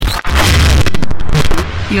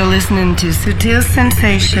You're listening to Sutil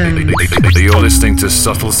Sensations. You're listening to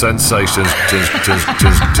Subtle Sensations.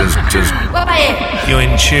 You're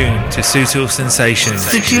in tune to Sutil Sensations.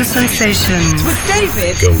 Sutil Sensations. With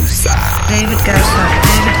David Gausa. David Gausa.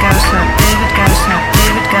 David Gausa. David Gausa.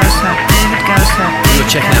 David Gausa. David Gausa. You're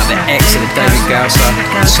checking out the excellent David Gausa,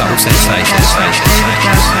 Subtle Sensations.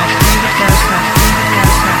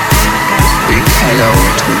 Big hello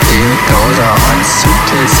to David Gausa on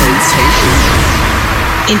Sutil Sensations.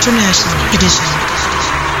 International edition.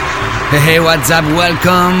 Hey, what's up?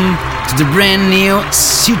 Welcome to the brand new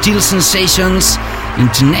Sutil Sensations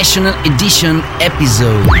International Edition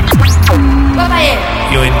episode.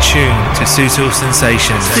 You're in tune to Sutil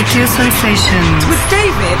Sensations. Sutil Sensations. with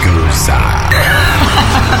David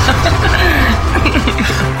Gausa.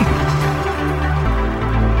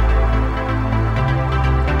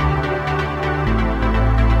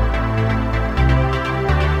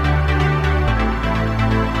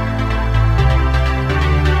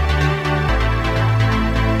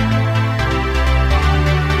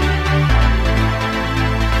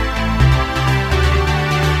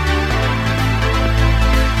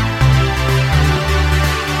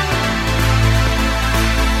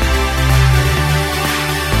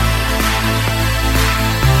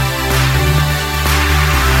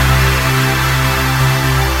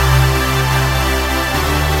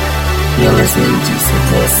 You're listening to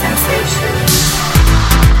Sutil Sensations.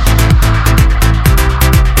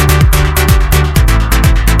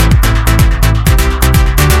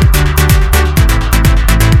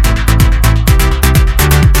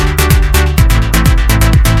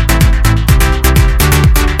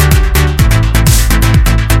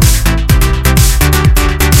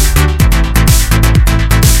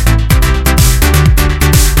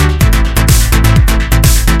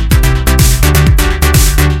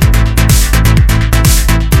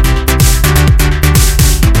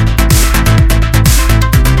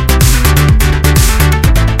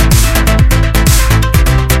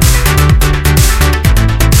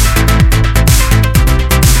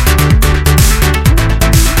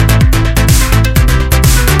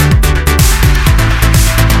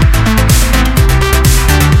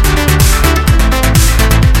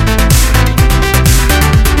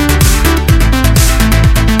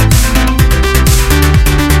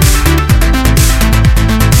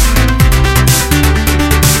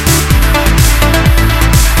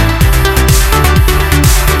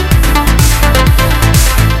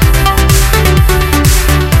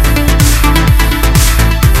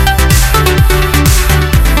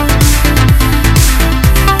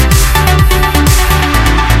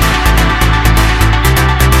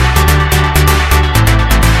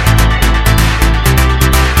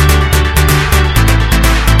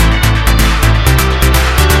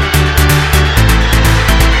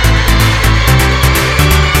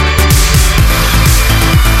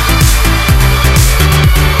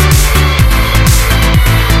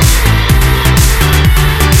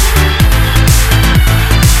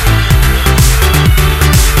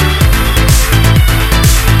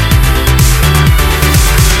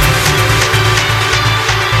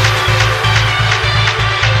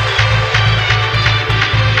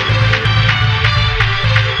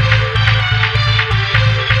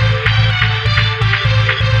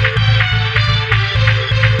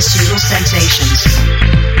 Sutil Sensations.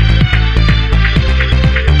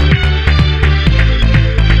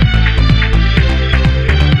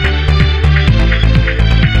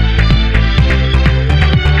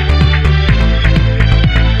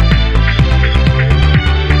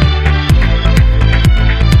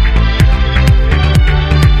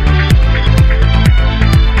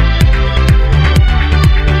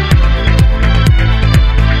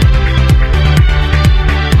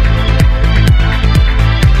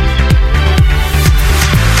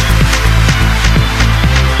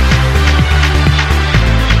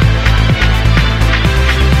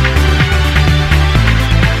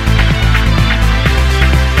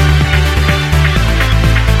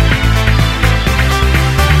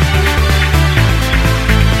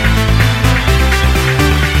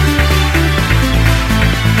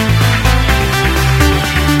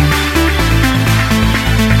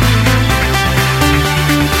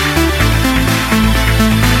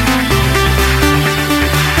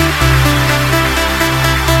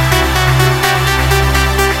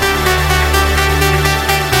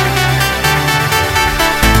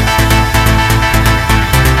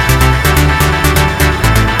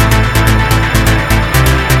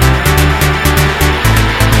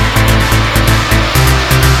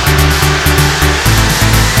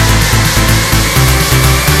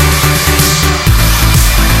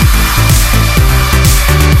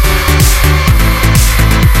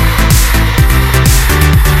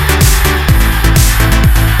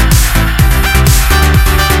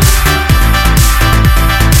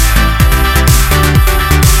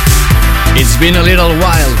 been a little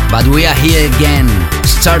while, but we are here again,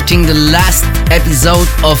 starting the last episode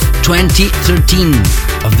of 2013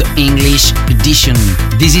 of the English edition.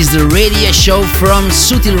 This is the radio show from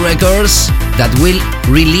Sutil Records that will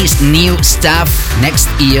release new stuff next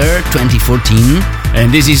year, 2014.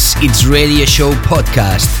 And this is its radio show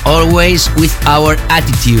podcast, always with our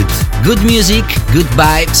attitude. Good music, good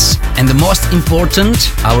vibes, and the most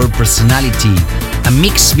important, our personality. A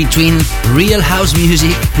mix between real house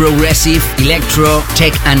music, progressive, electro,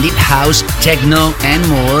 tech and deep house, techno and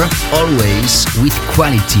more, always with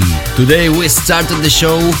quality. Today we started the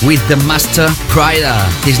show with the master Prida,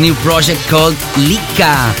 his new project called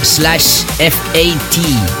Lika/FAT.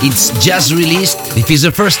 It's just released. If it's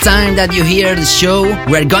the first time that you hear the show,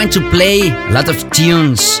 we're going to play a lot of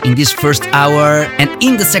tunes in this first hour, and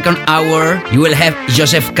in the second hour you will have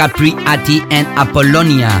Joseph Capriati and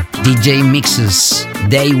Apollonia DJ mixes.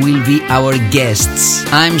 They will be our guests.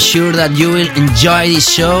 I'm sure that you will enjoy this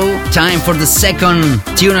show. Time for the second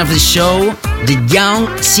tune of the show, The Young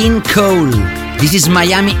Sin Cole. This is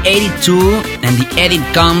Miami 82 and the edit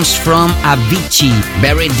comes from Avicii.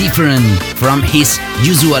 Very different from his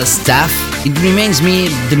usual stuff. It reminds me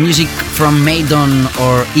the music from Maiden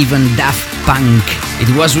or even Daft Punk. It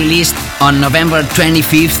was released on November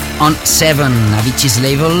 25th on 7, Avicii's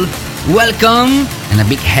label. Welcome and a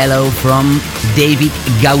big hello from David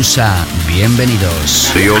Gausa. Bienvenidos.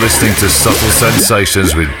 You're listening to Subtle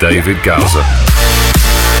Sensations with David Gausa.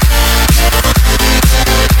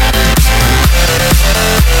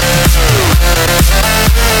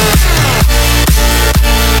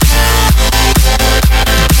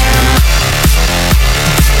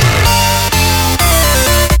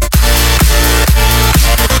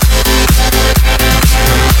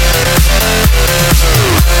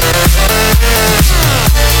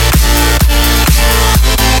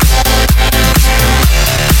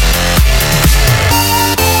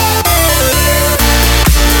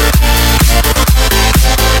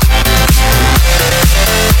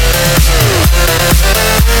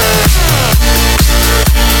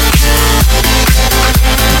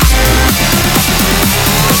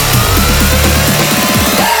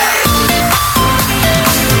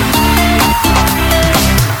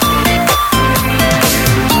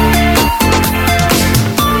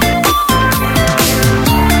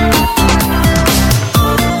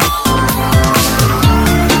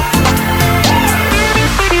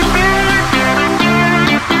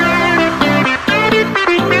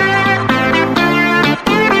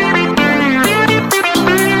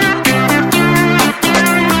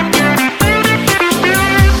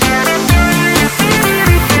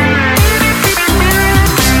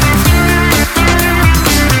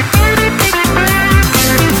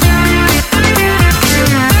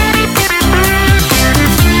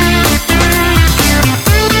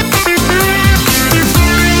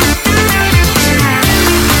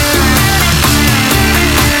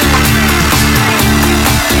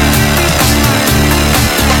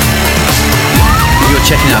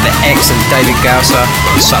 Checking out the excellent David Gausa,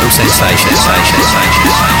 Subtle Sensations.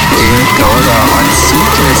 David Gausa on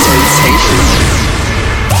Sutil Sensations.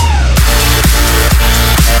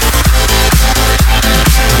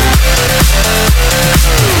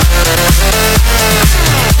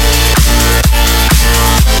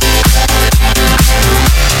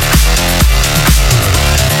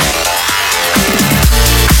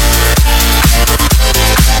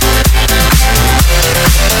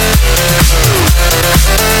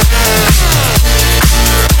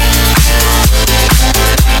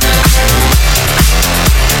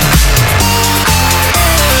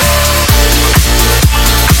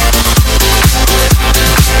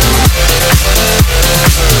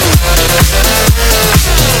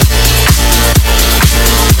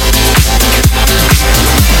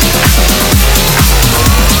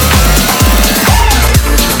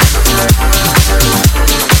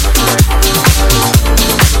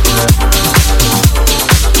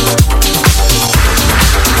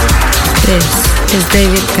 This is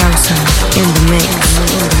David Gausa in the mix.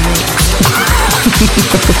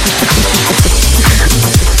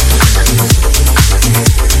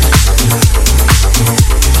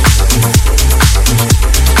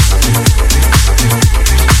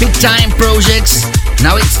 Big time projects.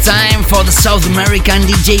 Now it's time for the South American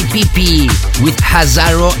DJ PP with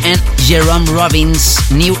Hazaro and Jerome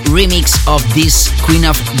Robbins' new remix of this Queen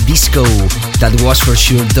of Disco. That was for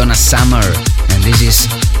sure Donna Summer. And this is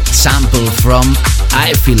sample from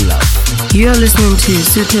I Feel Love. You are listening to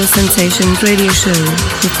Sutil Sensations Radio Show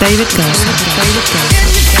with David Gausa.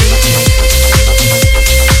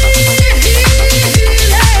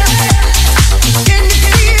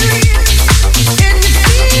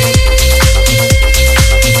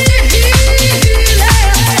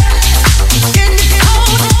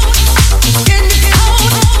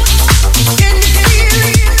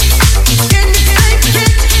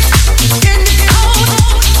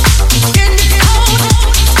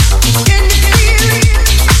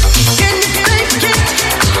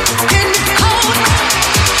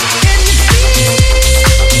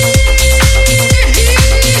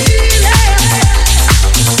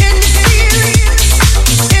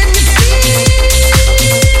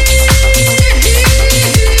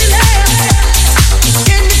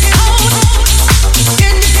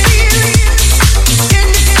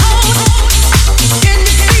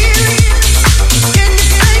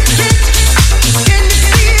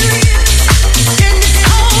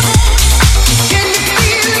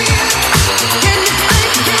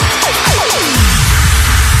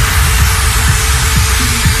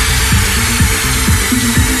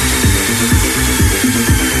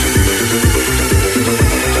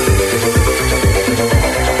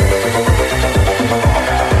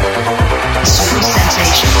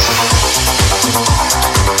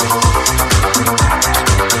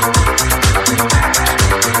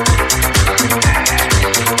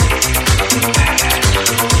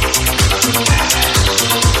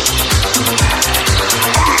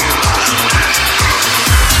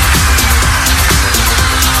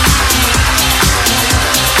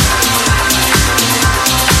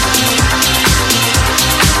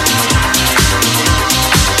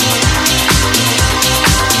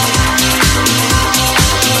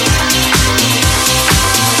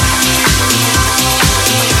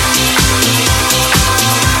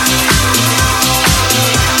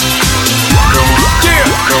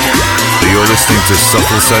 listening to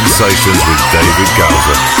Subtle Sensations with David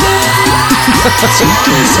Gausa.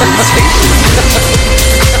 Subtle Sensations.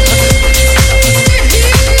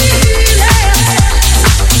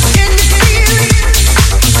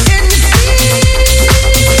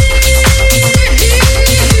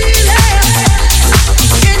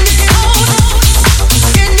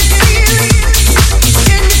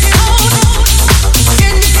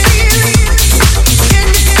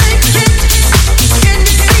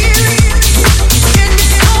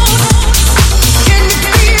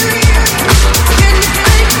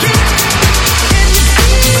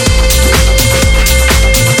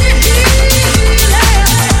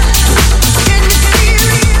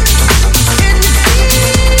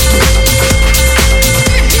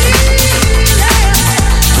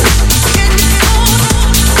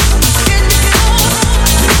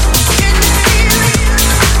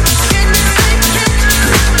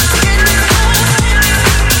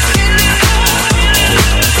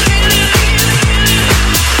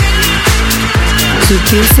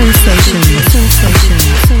 Sutil Sensations.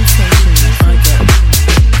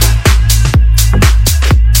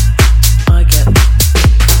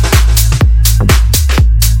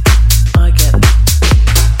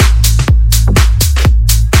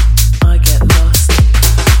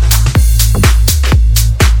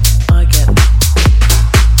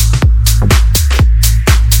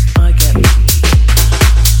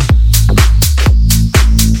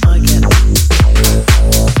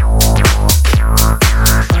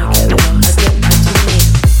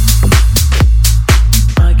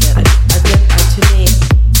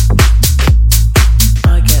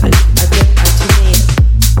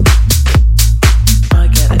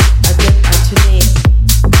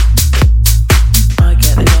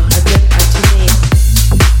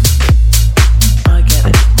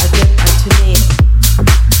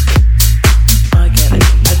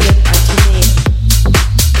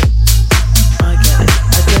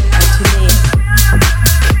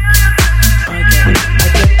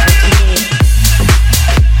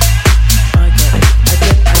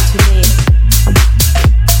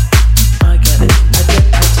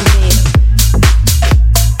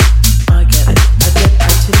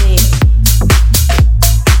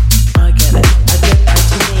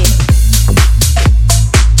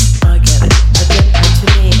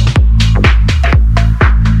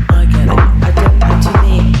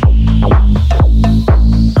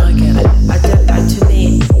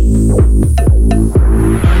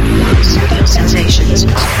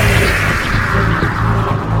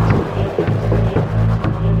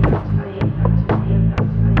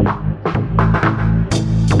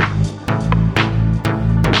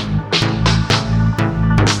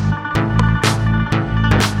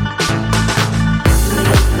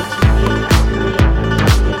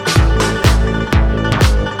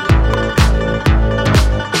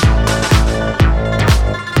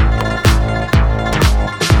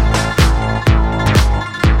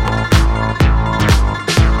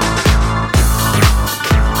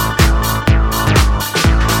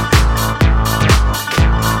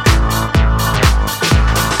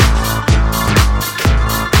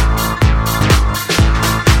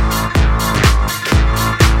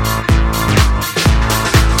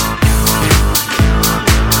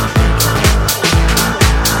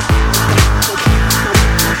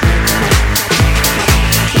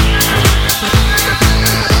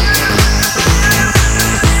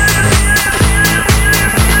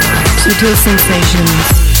 Sutil Sensations.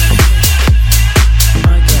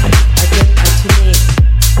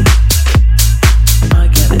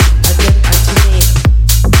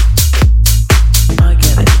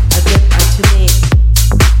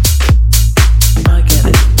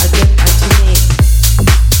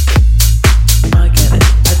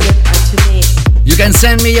 You can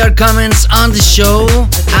send me your comments on the show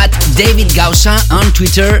at David Gausa on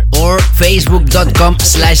Twitter or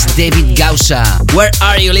facebook.com/David Gausa. Where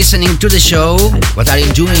are you listening to the show? What are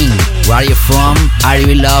you doing? Where are you from? Are you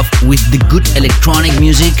in love with the good electronic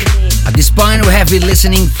music? At this point we have been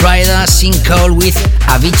listening Frida Sinkhole with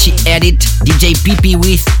Avicii Edit, DJ PP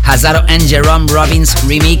with Hazaro and Jerome Robbins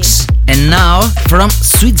remix. And now, from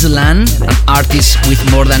Switzerland, an artist with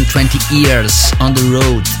more than 20 years on the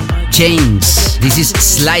road, Chains. This is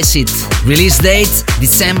Slice It. Release date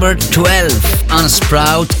December 12 on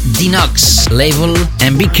Sprout Dinox label.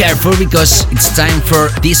 And be careful because it's time for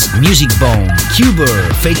this music bomb. Cuber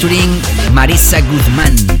featuring Marisa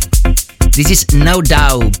Guzman. This is No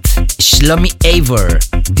Doubt. Shlomi Aver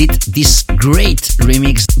did this great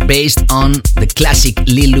remix based on the classic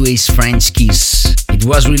Lil Louis French Kiss. It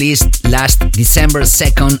was released last December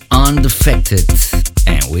 2nd on Defected.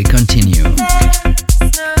 And we continue.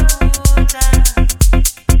 There's no doubt.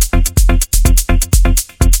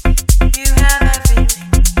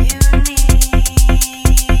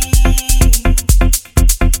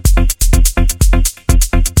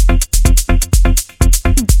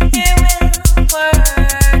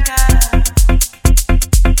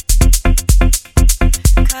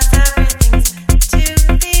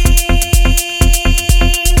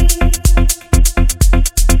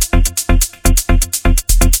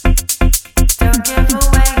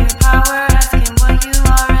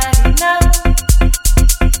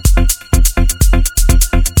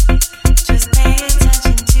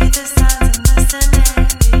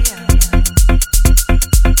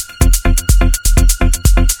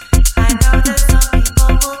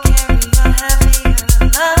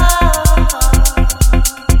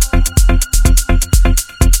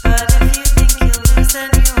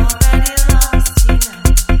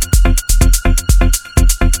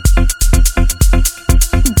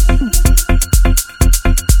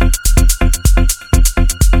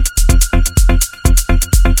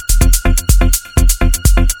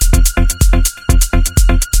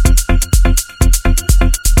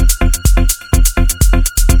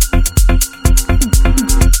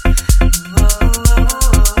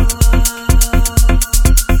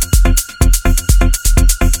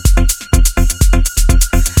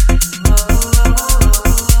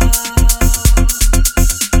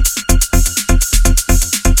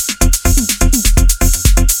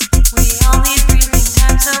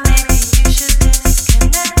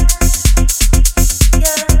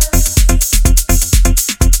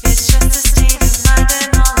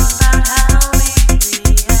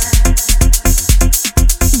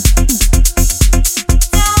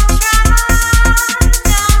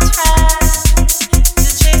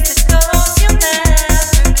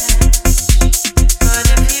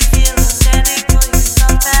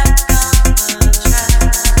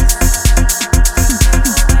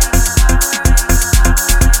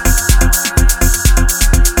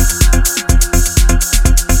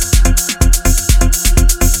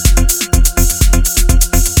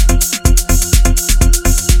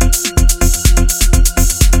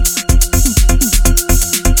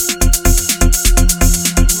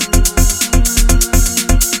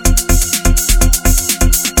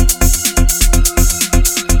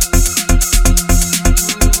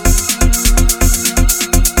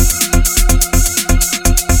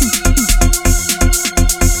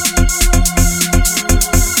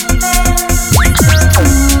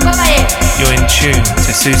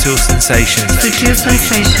 Sensations. Sutil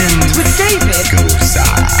Sensations with David Gausa.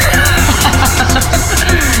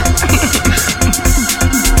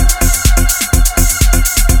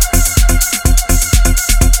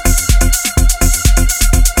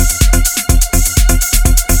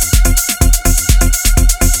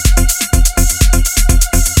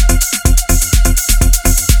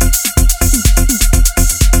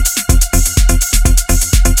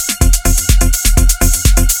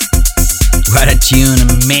 Tune,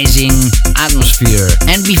 amazing atmosphere.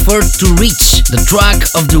 And before to reach the track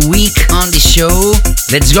of the week on the show,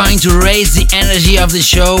 let's going to raise the energy of the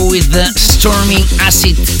show with the storming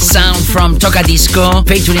acid sound from Tocadisco,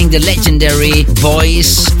 featuring the legendary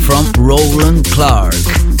voice from Roland Clark.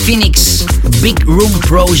 Phoenix, a big room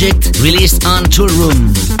project released on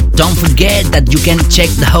Toolroom. Don't forget that you can check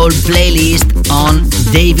the whole playlist on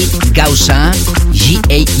David Gausa,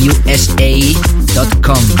 GAUSA.com.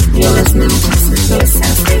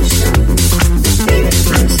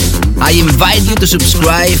 I invite you to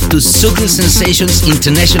subscribe to Sutil Sensations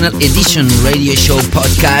International Edition radio show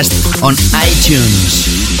podcast on iTunes.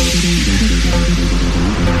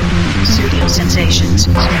 Sutil Sensations.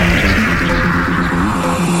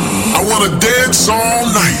 I want to dance all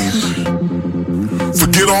night.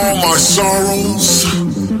 Forget all my sorrows.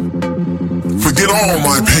 Forget all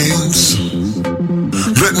my pains.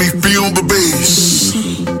 Let me feel the bass.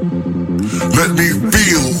 Let me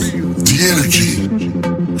feel the energy.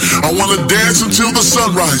 I want to dance until the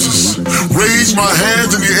sun rises. Raise my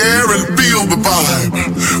hands in the air and feel the vibe.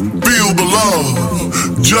 Feel the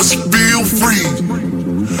love. Just feel free.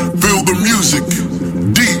 Feel the music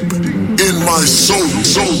deep in my soul.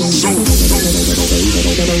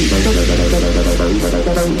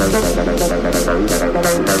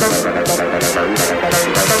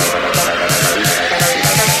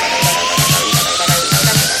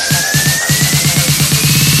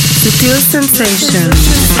 Sutil Sensations.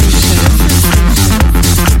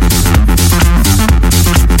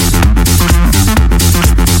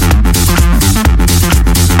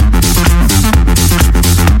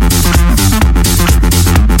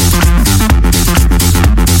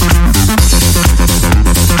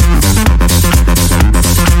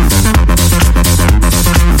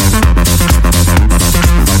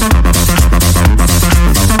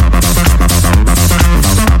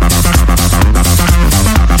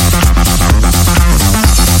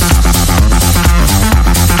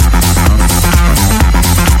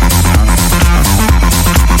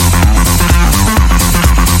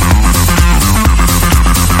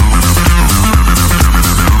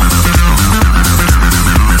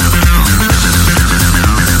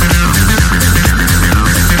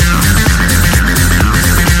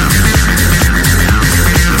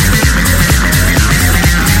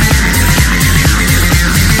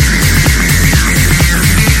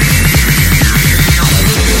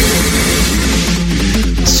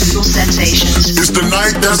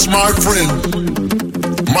 That's my friend,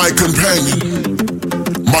 my companion,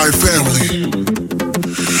 my family.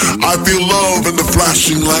 I feel love in the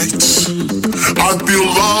flashing lights. I feel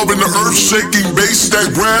love in the earth-shaking bass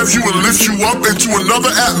that grabs you and lifts you up into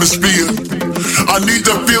another atmosphere. I need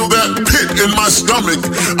to feel that pit in my stomach.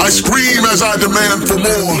 I scream as I demand for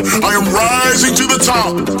more. I am rising to the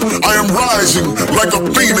top. I am rising like a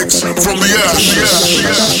phoenix from the ashes.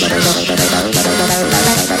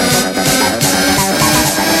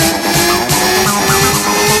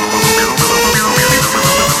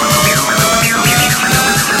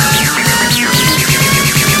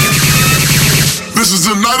 This is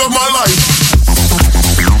the night of my life.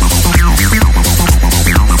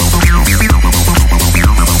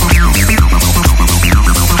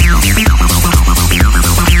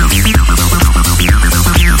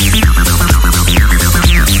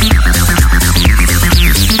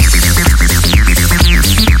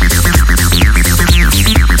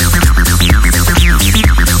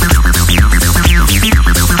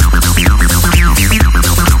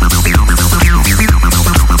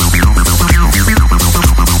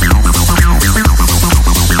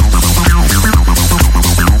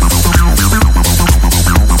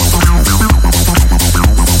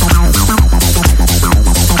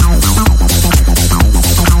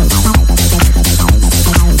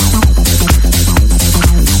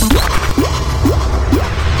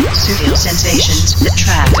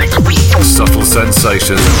 Subtle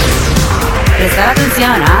Sensations. Prestar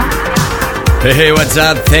atención, ¿ah? Hey, what's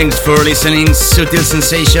up? Thanks for listening. Sutil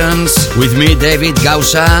Sensations with me, David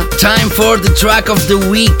Gausa. Time for the track of the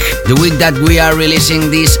week. The week that we are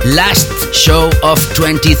releasing this last show of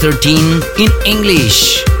 2013 in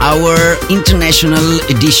English. Our international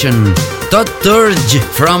edition. Todd Turge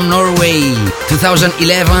from Norway.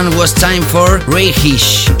 2011 was time for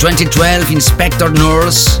Reichish. 2012 Inspector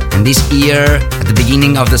Norse. And this year, at the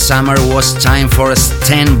beginning of the summer, was time for a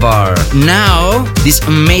Stenbar. Now, this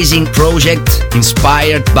amazing project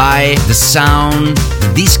inspired by the sound,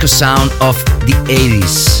 the disco sound of the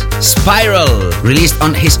 80s. Spiral, released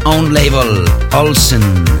on his own label, Olsen.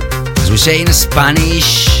 As we say in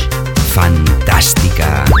Spanish,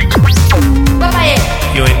 fantástica.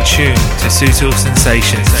 You're in tune to Sutil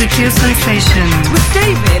Sensations. Sutil Sensations with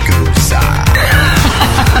David Gausa.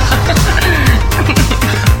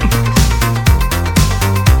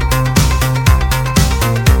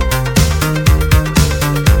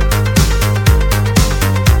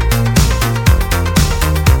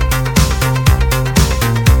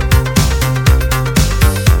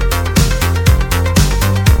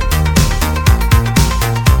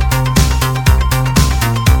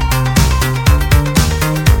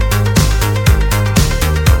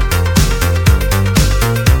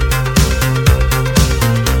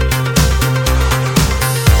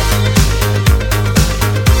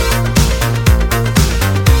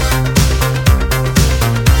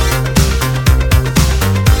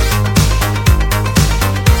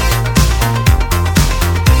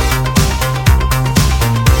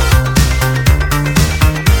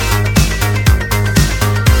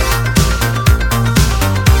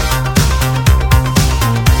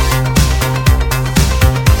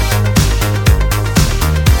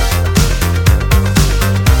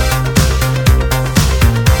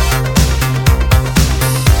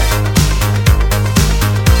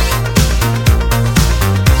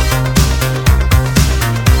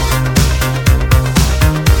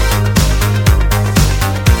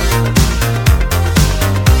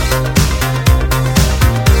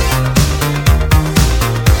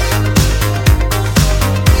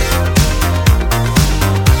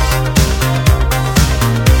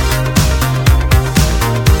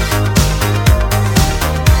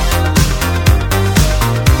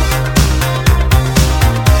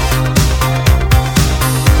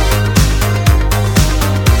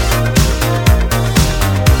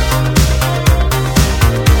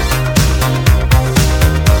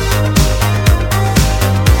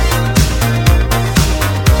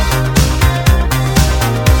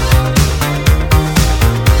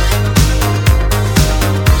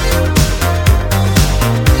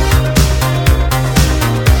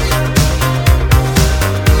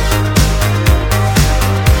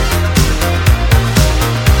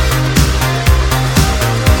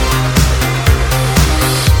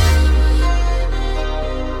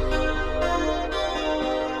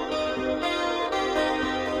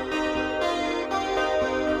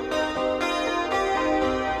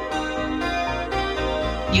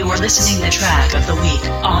 You are listening the track of the week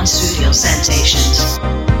on Sutil Sensations.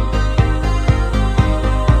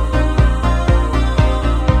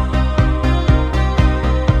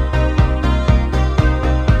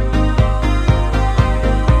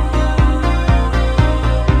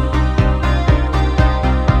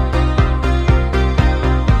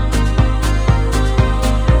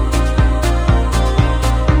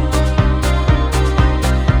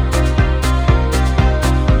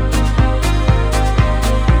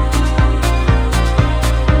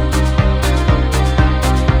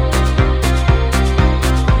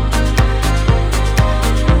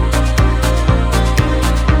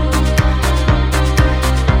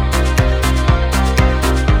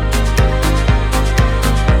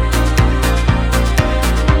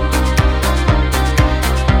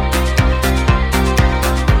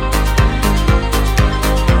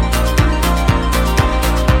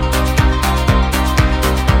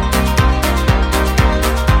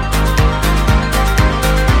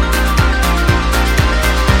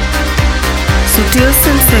 Sutil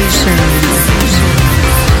Sensations.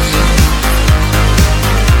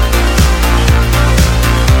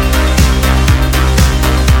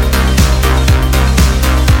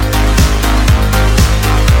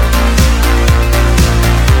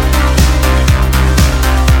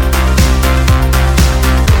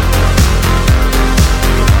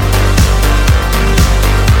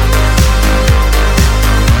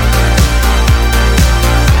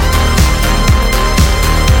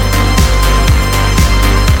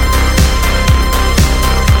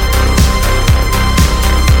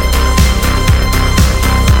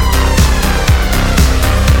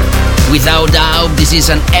 Without doubt, this is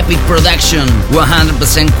an epic production.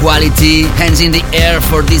 100% quality, hands in the air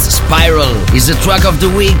for this Spiral. It's the track of the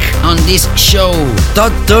week on this show.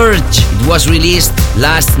 Todd Turge. It was released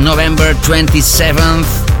last November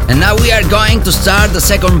 27th. And now we are going to start the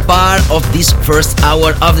second part of this first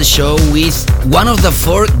hour of the show with one of the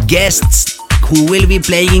 4 guests who will be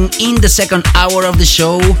playing in the second hour of the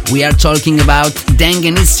show. We are talking about Dan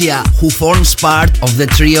Genizia, who forms part of the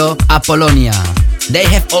trio Apollonia. They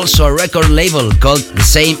have also a record label called the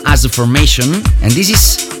same as the formation, and this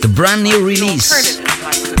is the brand new release.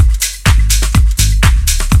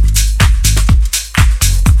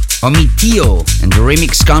 Omitio, and the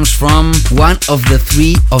remix comes from one of the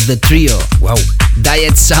 3 of the trio. Wow,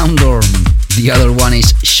 Diet Soundorm. The other one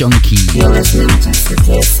is Shonky.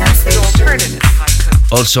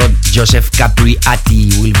 Also, Joseph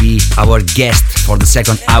Capriati will be our guest for the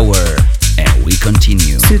second hour. And we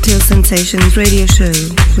continue. Sutil Sensations Radio Show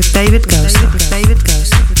with David Gausa.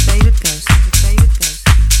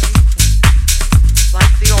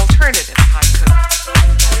 Like the alternative haiku.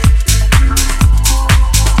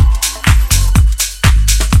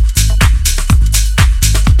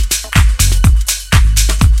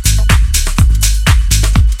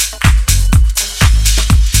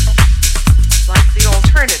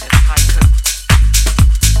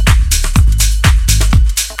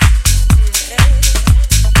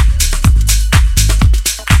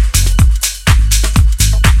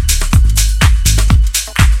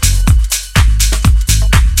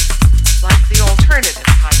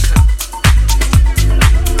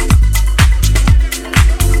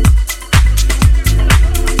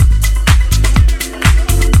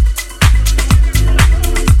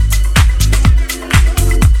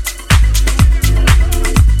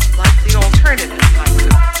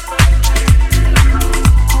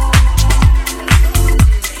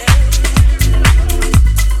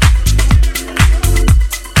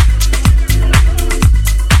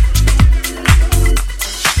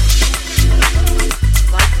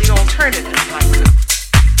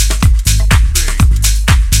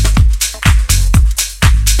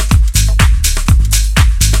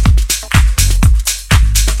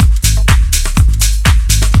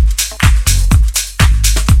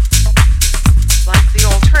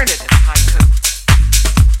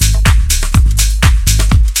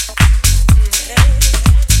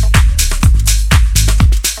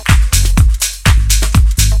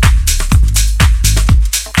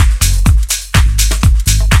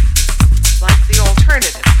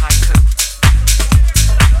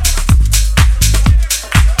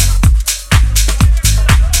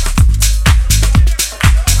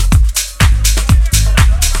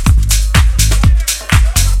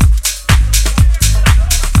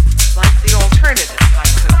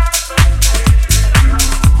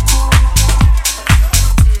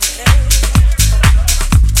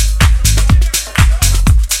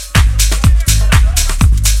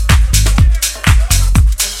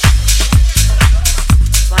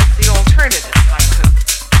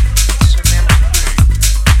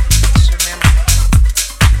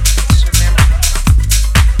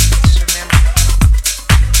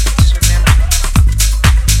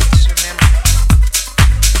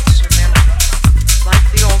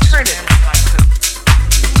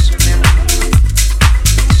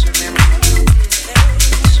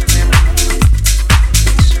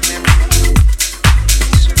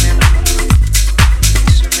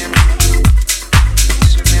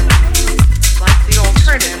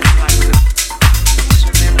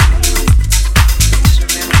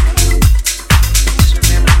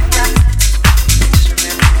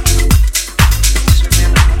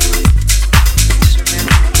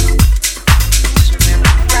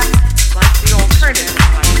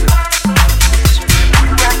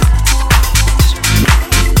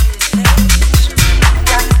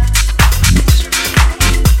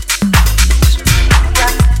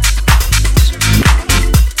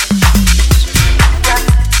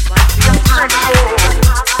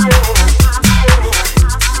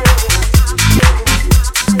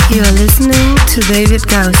 to David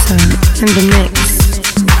Gausa in the mix.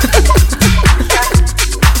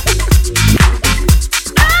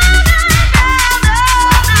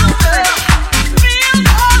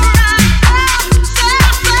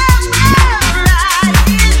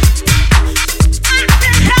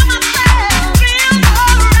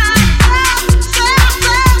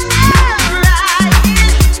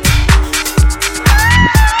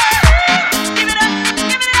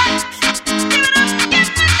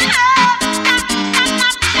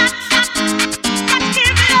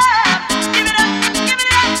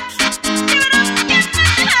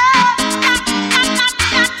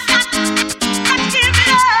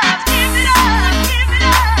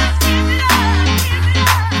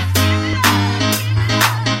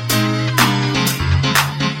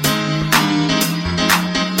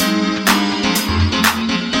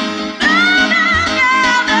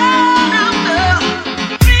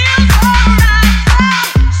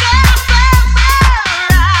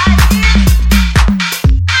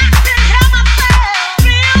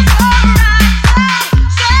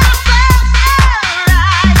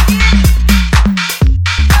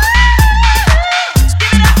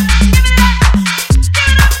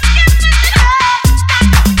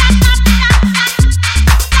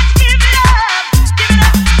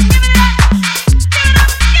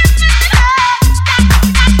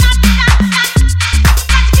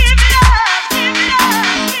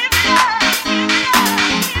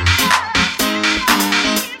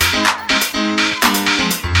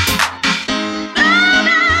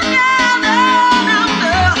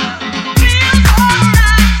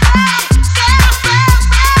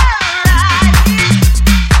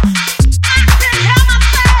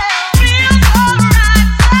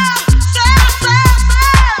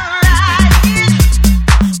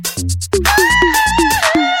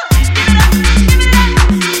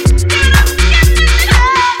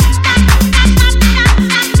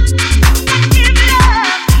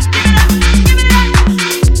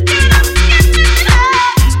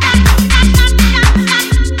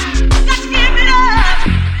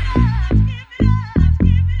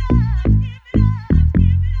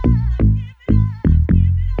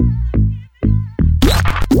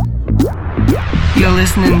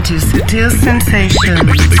 to Sutil Sensations.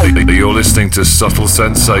 You're listening to Subtle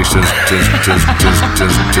Sensations.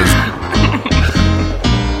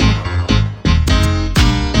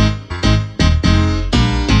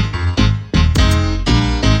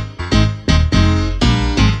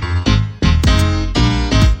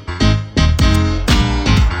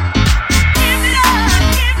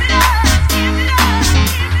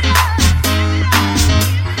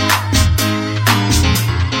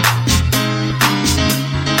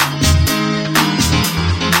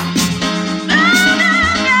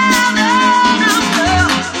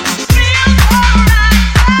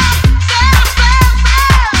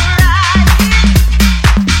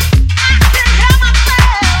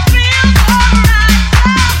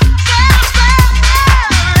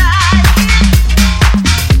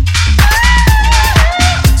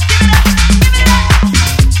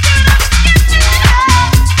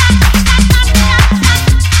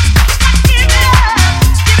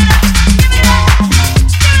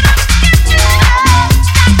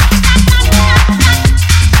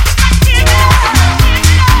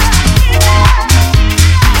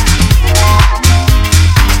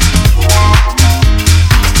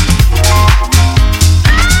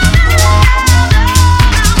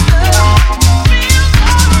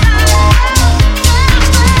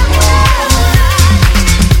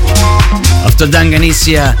 After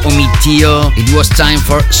Danganisia Omitio, it was time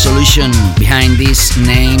for Solution. Behind this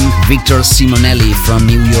name, Victor Simonelli from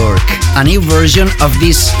New York. A new version of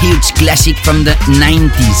this huge classic from the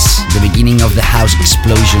 90s, the beginning of the house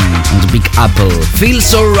explosion on the Big Apple.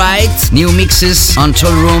 Feels Alright, new mixes on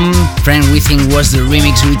Toll Room. Friend We Think was the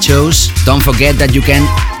remix we chose. Don't forget that you can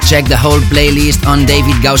check the whole playlist on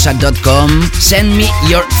davidgausa.com. Send me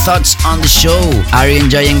your thoughts on the show. Are you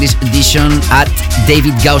enjoying this edition? At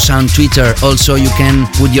David Gausa on Twitter. Also, you can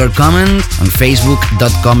put your comment on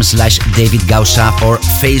facebook.com/David Gausa or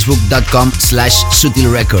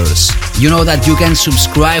facebook.com/Sutil Records. You know that you can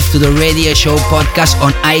subscribe to the radio show podcast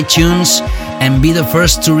on iTunes and be the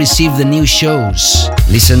first to receive the new shows.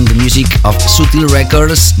 Listen to the music of Sutil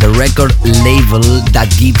Records, the record label that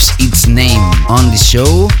gives its name on the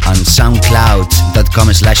show, on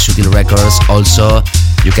soundcloud.com/Sutil Records. Also,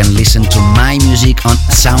 you can listen to my music on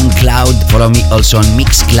SoundCloud. Follow me also on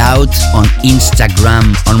Mixcloud, on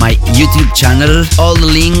Instagram, on my YouTube channel. All the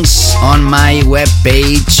links on my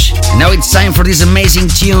webpage. Now it's time for this amazing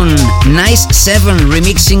tune. Nice 7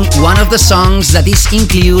 remixing one of the songs that is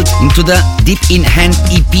included into the Deep in Hand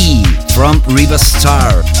EP from Riva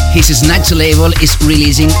Star. His Snatch label is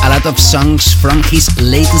releasing a lot of songs from his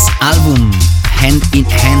latest album, Hand in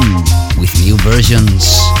Hand, with new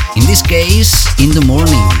versions. In this case, In the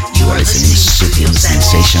Morning. You are listening to Sutil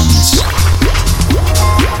Sensations.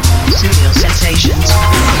 Sutil Sensations.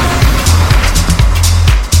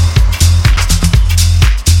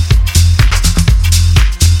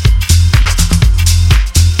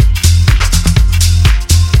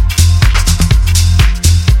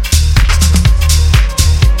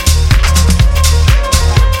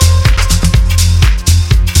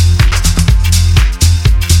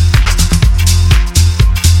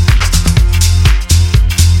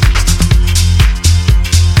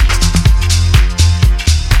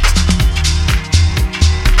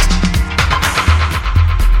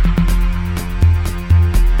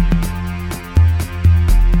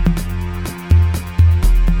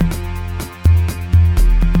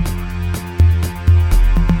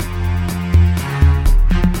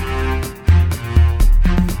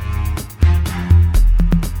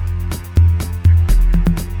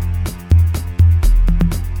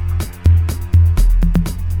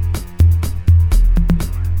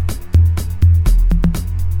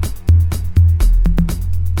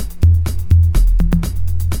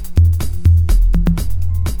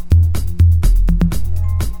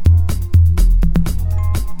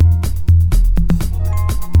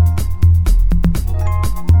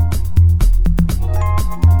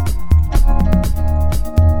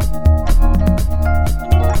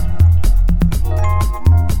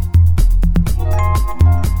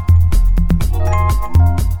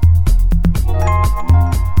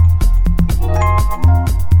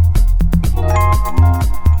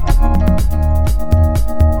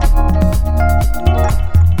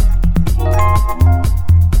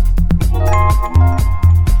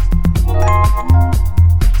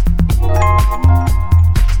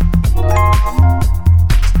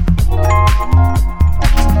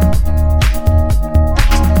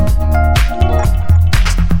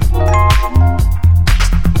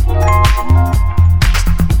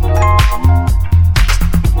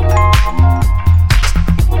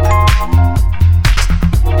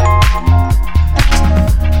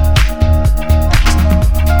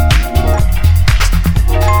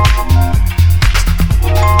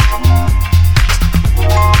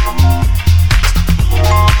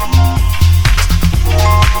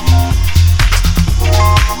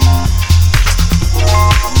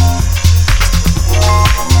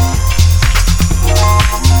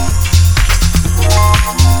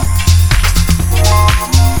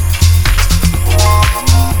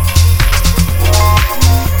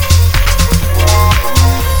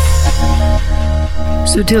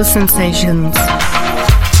 Sutil Sensations.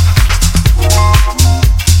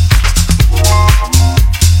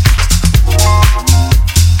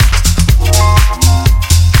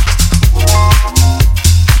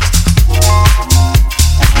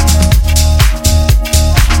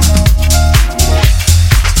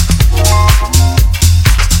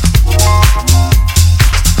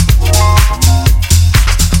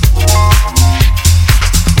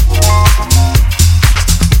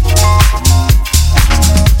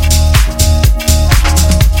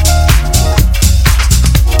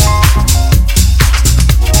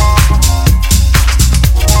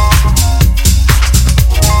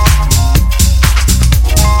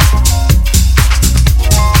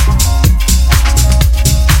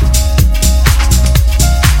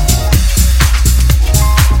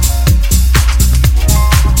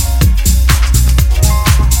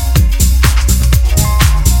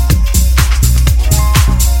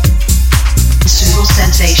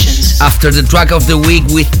 After the track of the week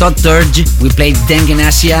with Todd Turge, we played Dengue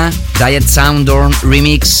Asia, Diet Soundorn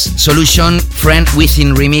remix, Solution, Friend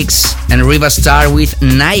Within remix, and Riva Star with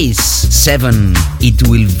Nice 7, It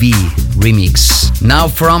Will Be remix. Now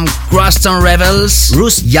from Crosstown Rebels,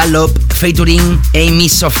 Rus Yalop featuring Amy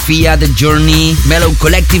Sophia, The Journey, Mellow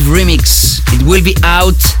Collective remix. It will be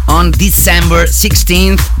out on December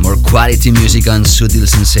 16th. More quality music on Sutil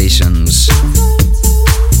Sensations.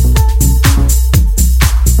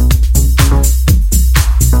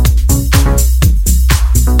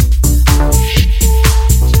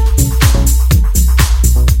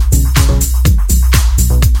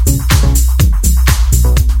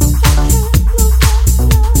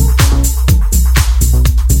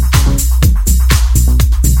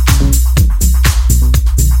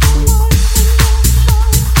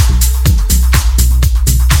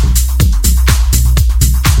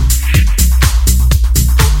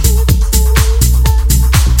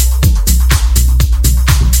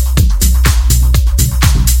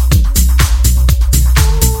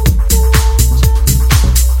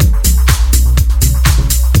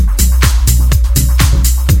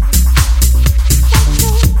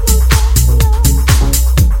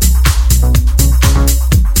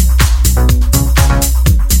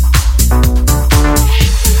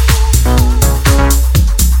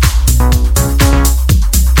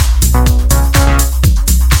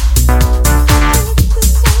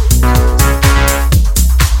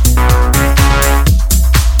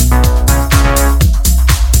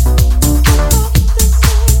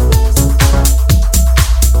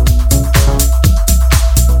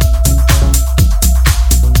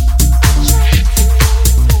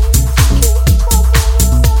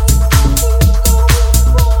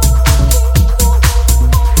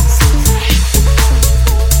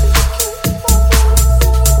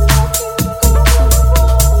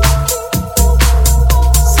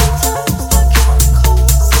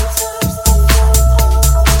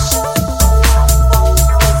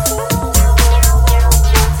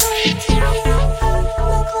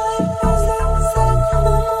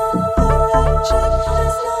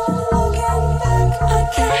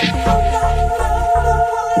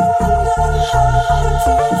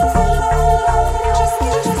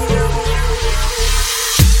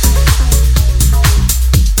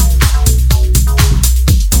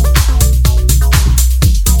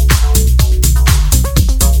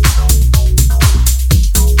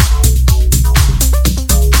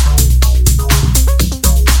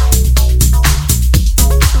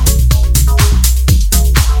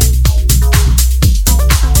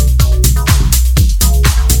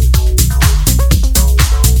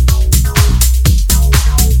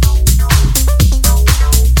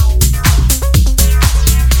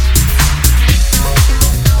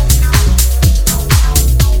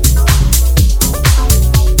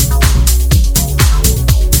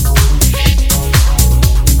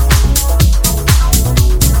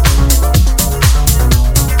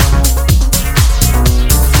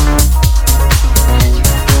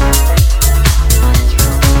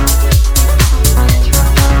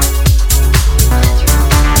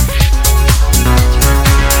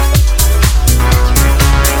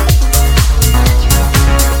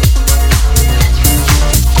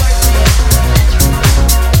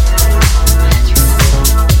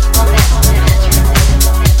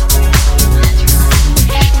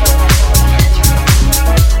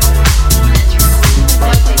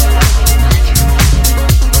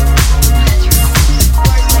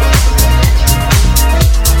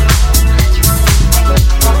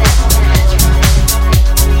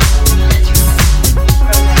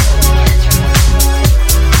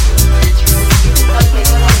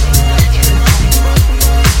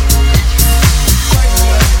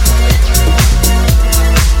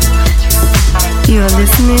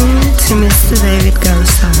 to Mr. David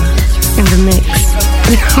Gausa in the mix.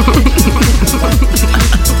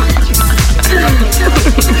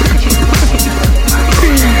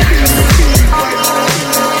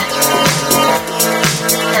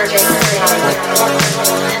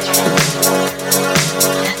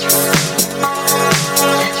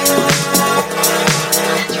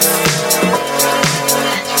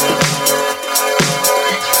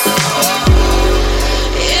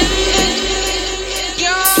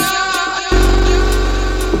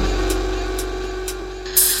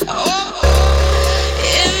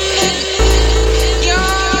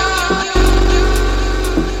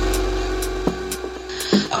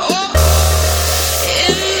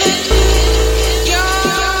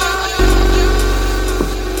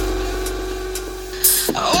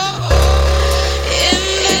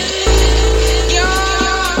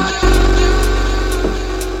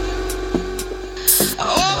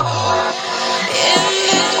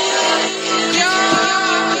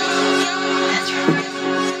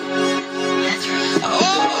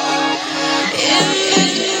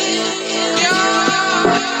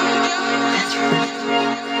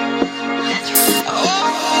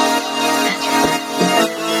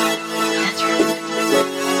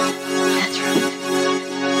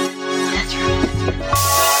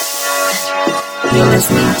 You're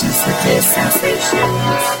listening to Sutil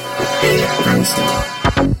Sensations. David Gausa.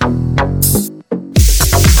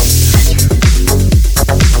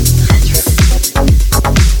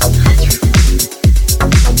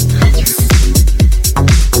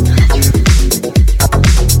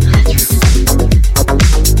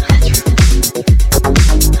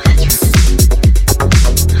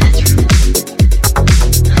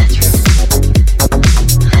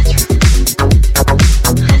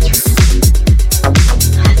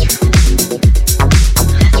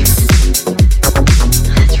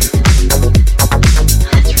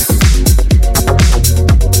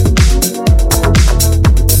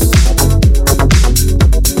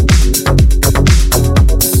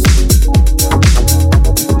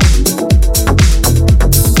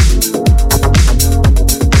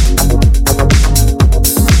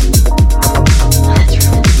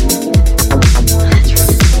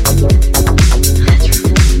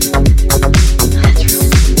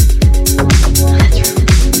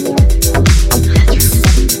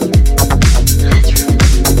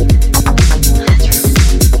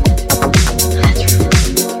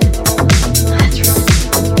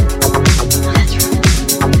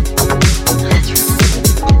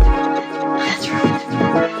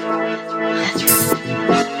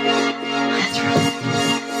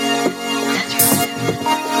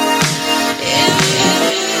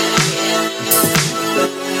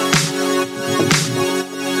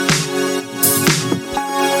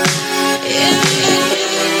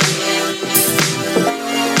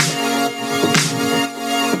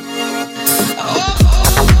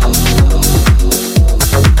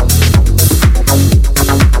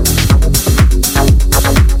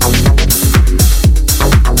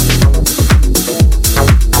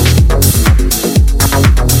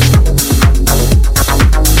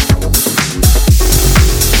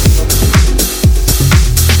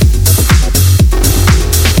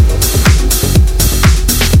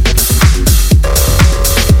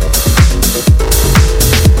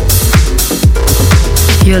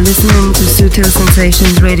 You're listening to Sutil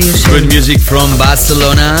Sensations radio show. Good music from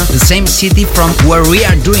Barcelona, the same city from where we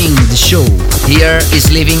are doing the show. Here is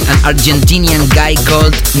living an Argentinian guy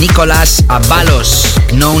called Nicolas Avalos,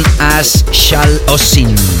 known as Shal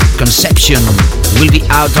Osin. Conception will be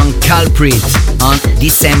out on Culprit on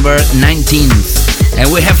December 19th. And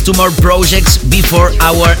we have 2 more projects before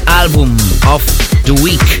our album of the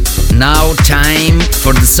week. Now time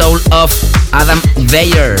for the soul of Adam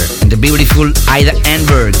Beyer and the beautiful Ida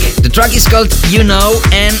Enberg. The track is called You Know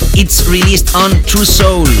and it's released on True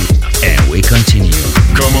Soul. And we continue.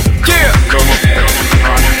 Come on. Yeah. Come on.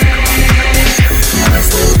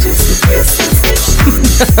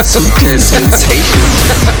 Sutil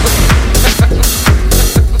Sensations.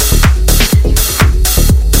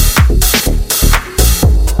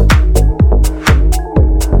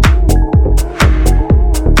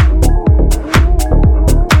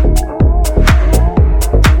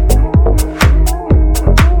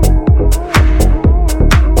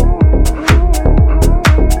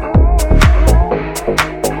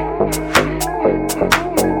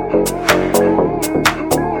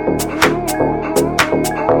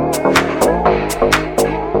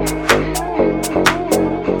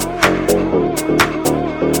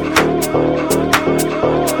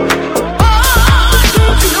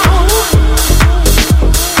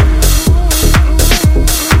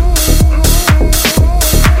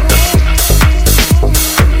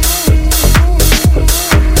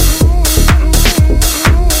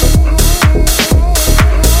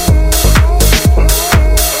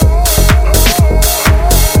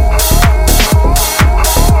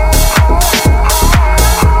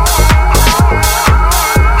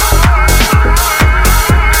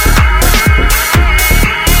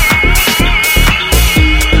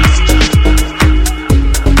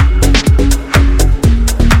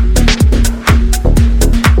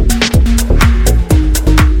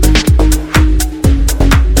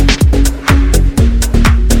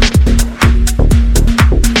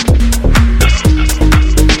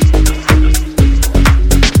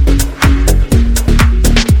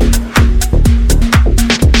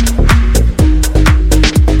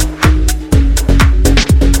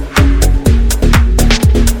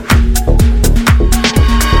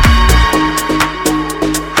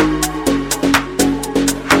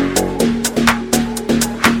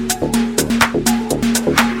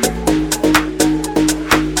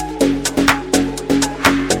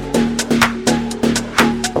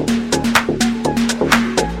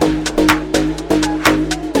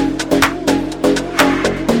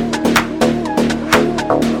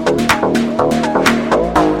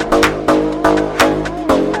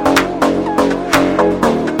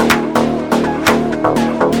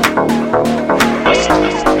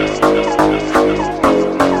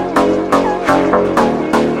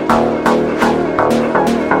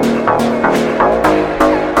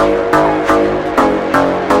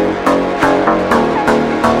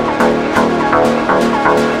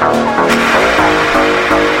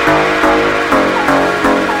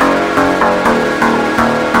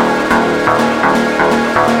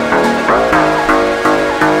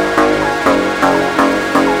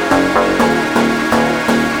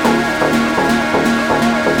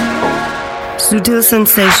 Sutil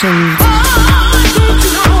Sensations.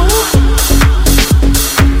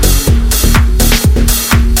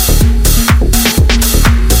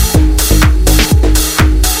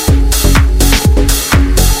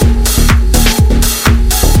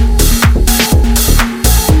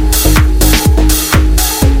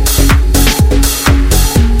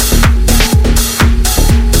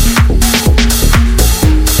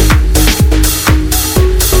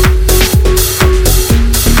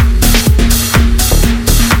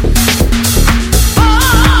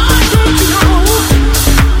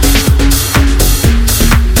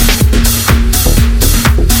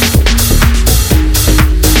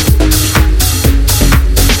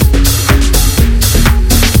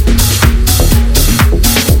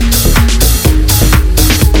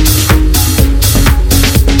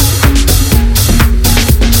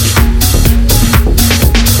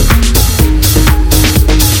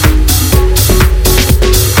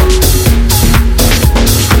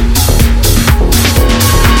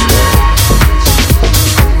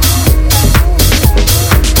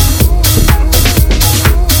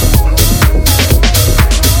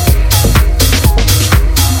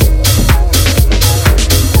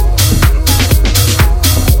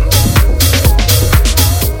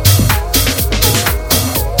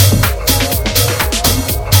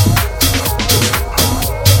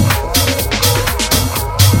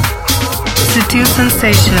 Sutil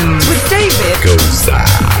Sensations with David Gausa.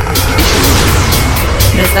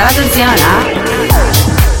 Presta atención,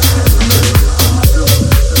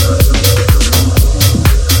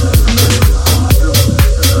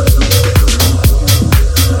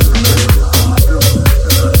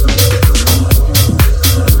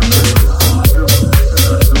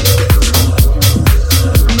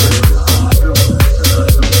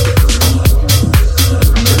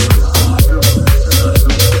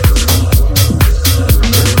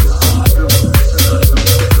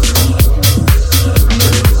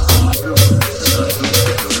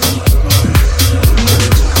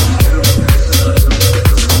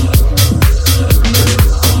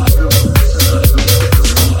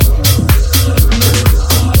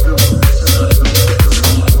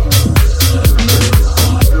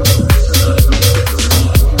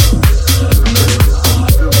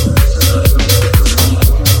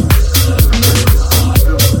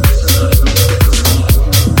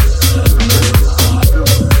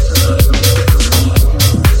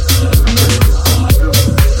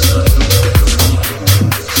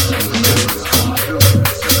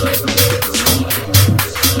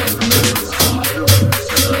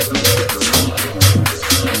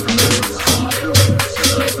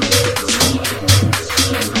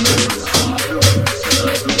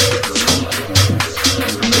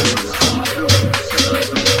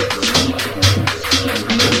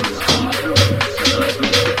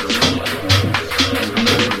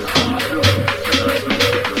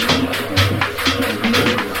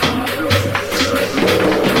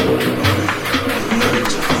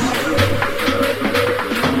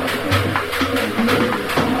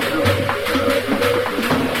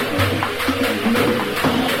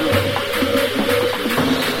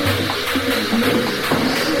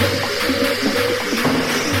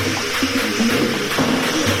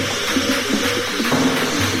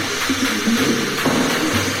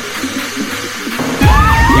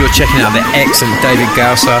 checking out the excellent David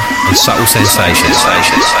Gausa on Subtle Sensations.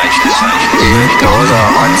 David Gausa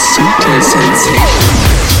on Subtle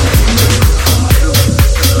Sensations.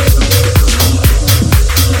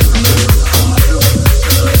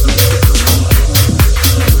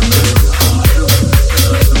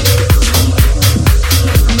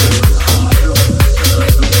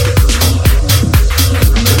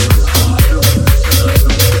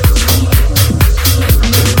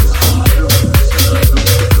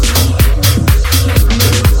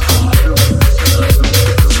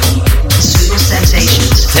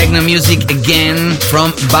 Music again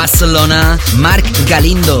from Barcelona, Marc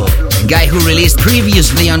Galindo, guy who released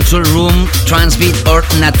previously on Tool Room, Transbeat or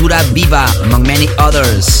Natura Viva, among many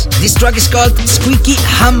others. This track is called Squeaky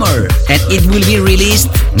Hammer and it will be released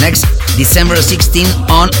next December 16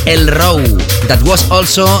 on El Row. That was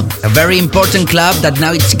also a very important club that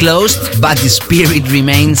now it's closed, but the spirit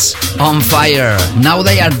remains on fire. Now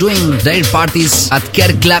they are doing their parties at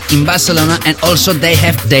Kerr Club in Barcelona and also they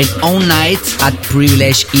have their own night at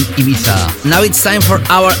Privilege in Ibiza. Now it's time for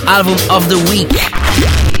our album of the week.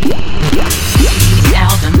 The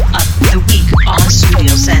album of the week on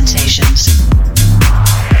Studio Sensations.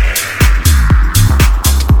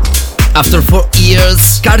 After 4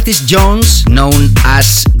 years, Curtis Jones, known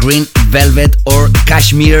as Green Velvet or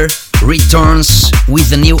Kashmir, returns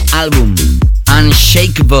with a new album,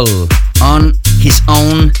 Unshakable, on his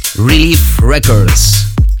own Relief Records.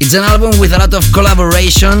 It's an album with a lot of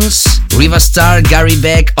collaborations: Riva Starr, Gary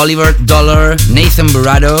Beck, Oliver Dollar, Nathan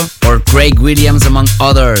Burrado, or Craig Williams, among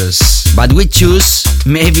others. But we choose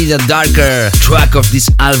maybe the darker track of this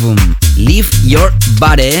album, Leave Your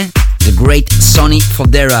Body, the great Sonny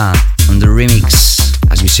Fodera on the remix.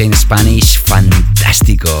 As we say in Spanish,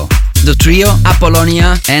 fantástico. The trio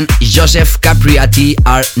Apollonia and Joseph Capriati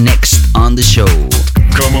are next on the show.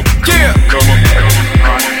 Come on, yeah, come on.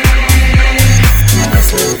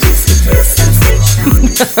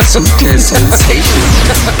 Sutil Sensation.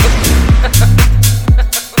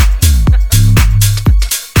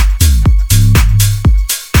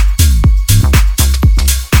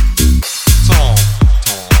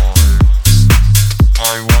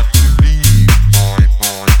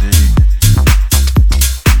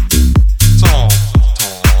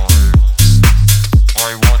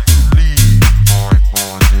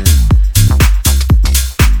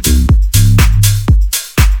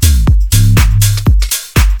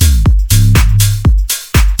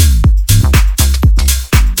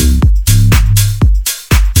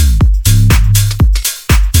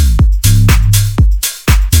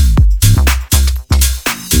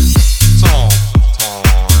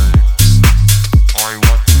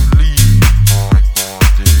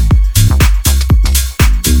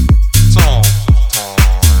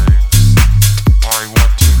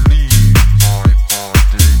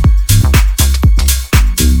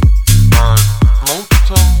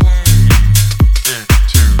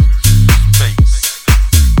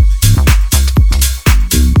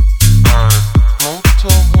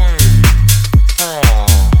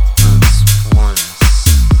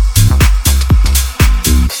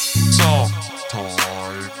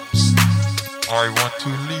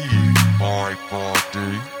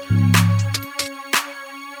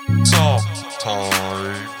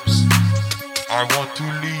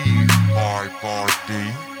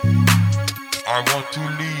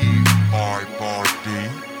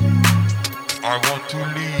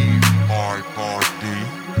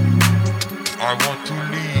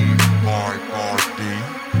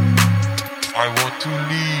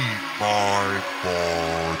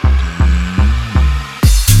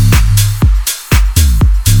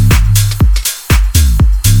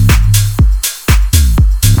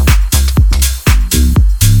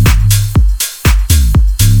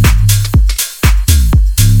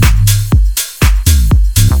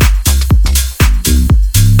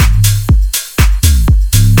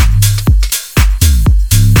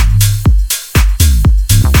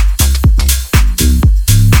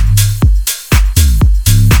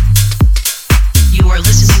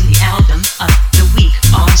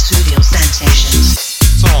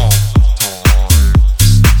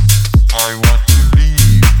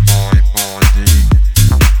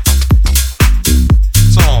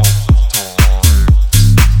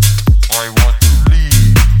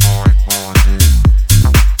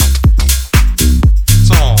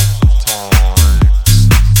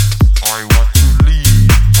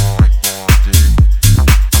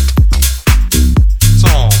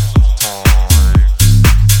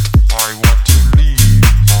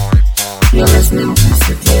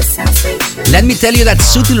 Let me tell you that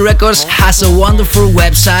Sutil Records has a wonderful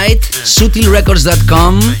website,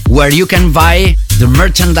 sutilrecords.com, where you can buy the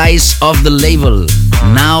merchandise of the label.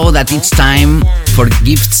 Now that it's time for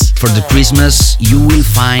gifts for the Christmas, you will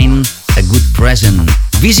find a good present.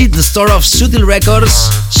 Visit the store of Sutil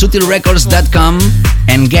Records, sutilrecords.com,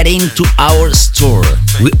 and get into our store.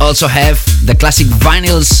 We also have the classic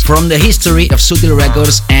vinyls from the history of Sutil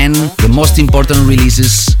Records and the most important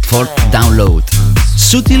releases for download.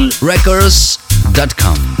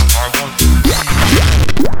 sutilrecords.com.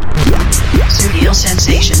 Sutil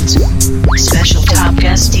Sensations. Special top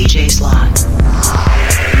guest DJ slot.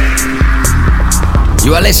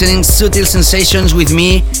 You are listening to Sutil Sensations with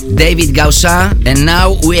me, David Gausa, and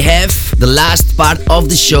now we have the last part of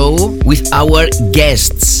the show with our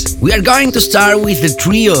guests. We are going to start with the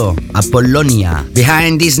trio Apollonia.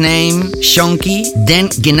 Behind this name, Shonky, Dan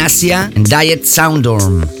Genasia, and Diet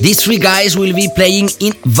Soundstorm. These three guys will be playing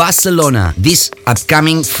in Barcelona this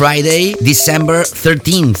upcoming Friday, December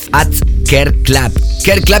 13th at Care Club.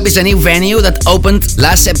 Care Club is a new venue that opened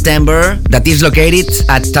last September that is located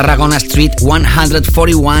at Tarragona Street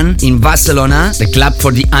 141 in Barcelona, the club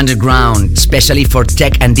for the underground, especially for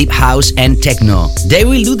tech and deep house and techno. They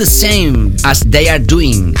will do the same as they are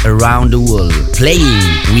doing around the world, playing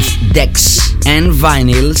with decks and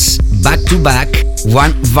vinyls back to back,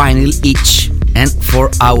 one vinyl each, and 4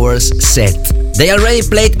 hours set. They already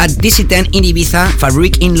played at DC10 in Ibiza,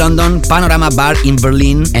 Fabric in London, Panorama Bar in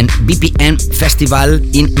Berlin, and BPM Festival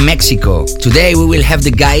in Mexico. Today we will have the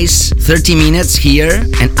guys 30 minutes here,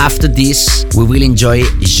 and after this we will enjoy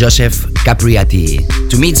Joseph Capriati.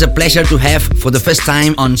 To me it's a pleasure to have for the first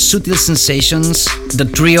time on Sutil Sensations the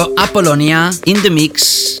trio Apollonia in the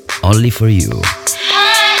mix, only for you.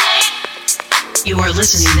 You are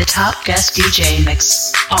listening to the top guest DJ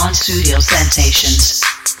mix on Sutil Sensations.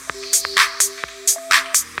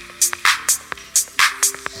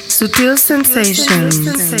 Sutil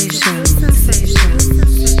Sensations.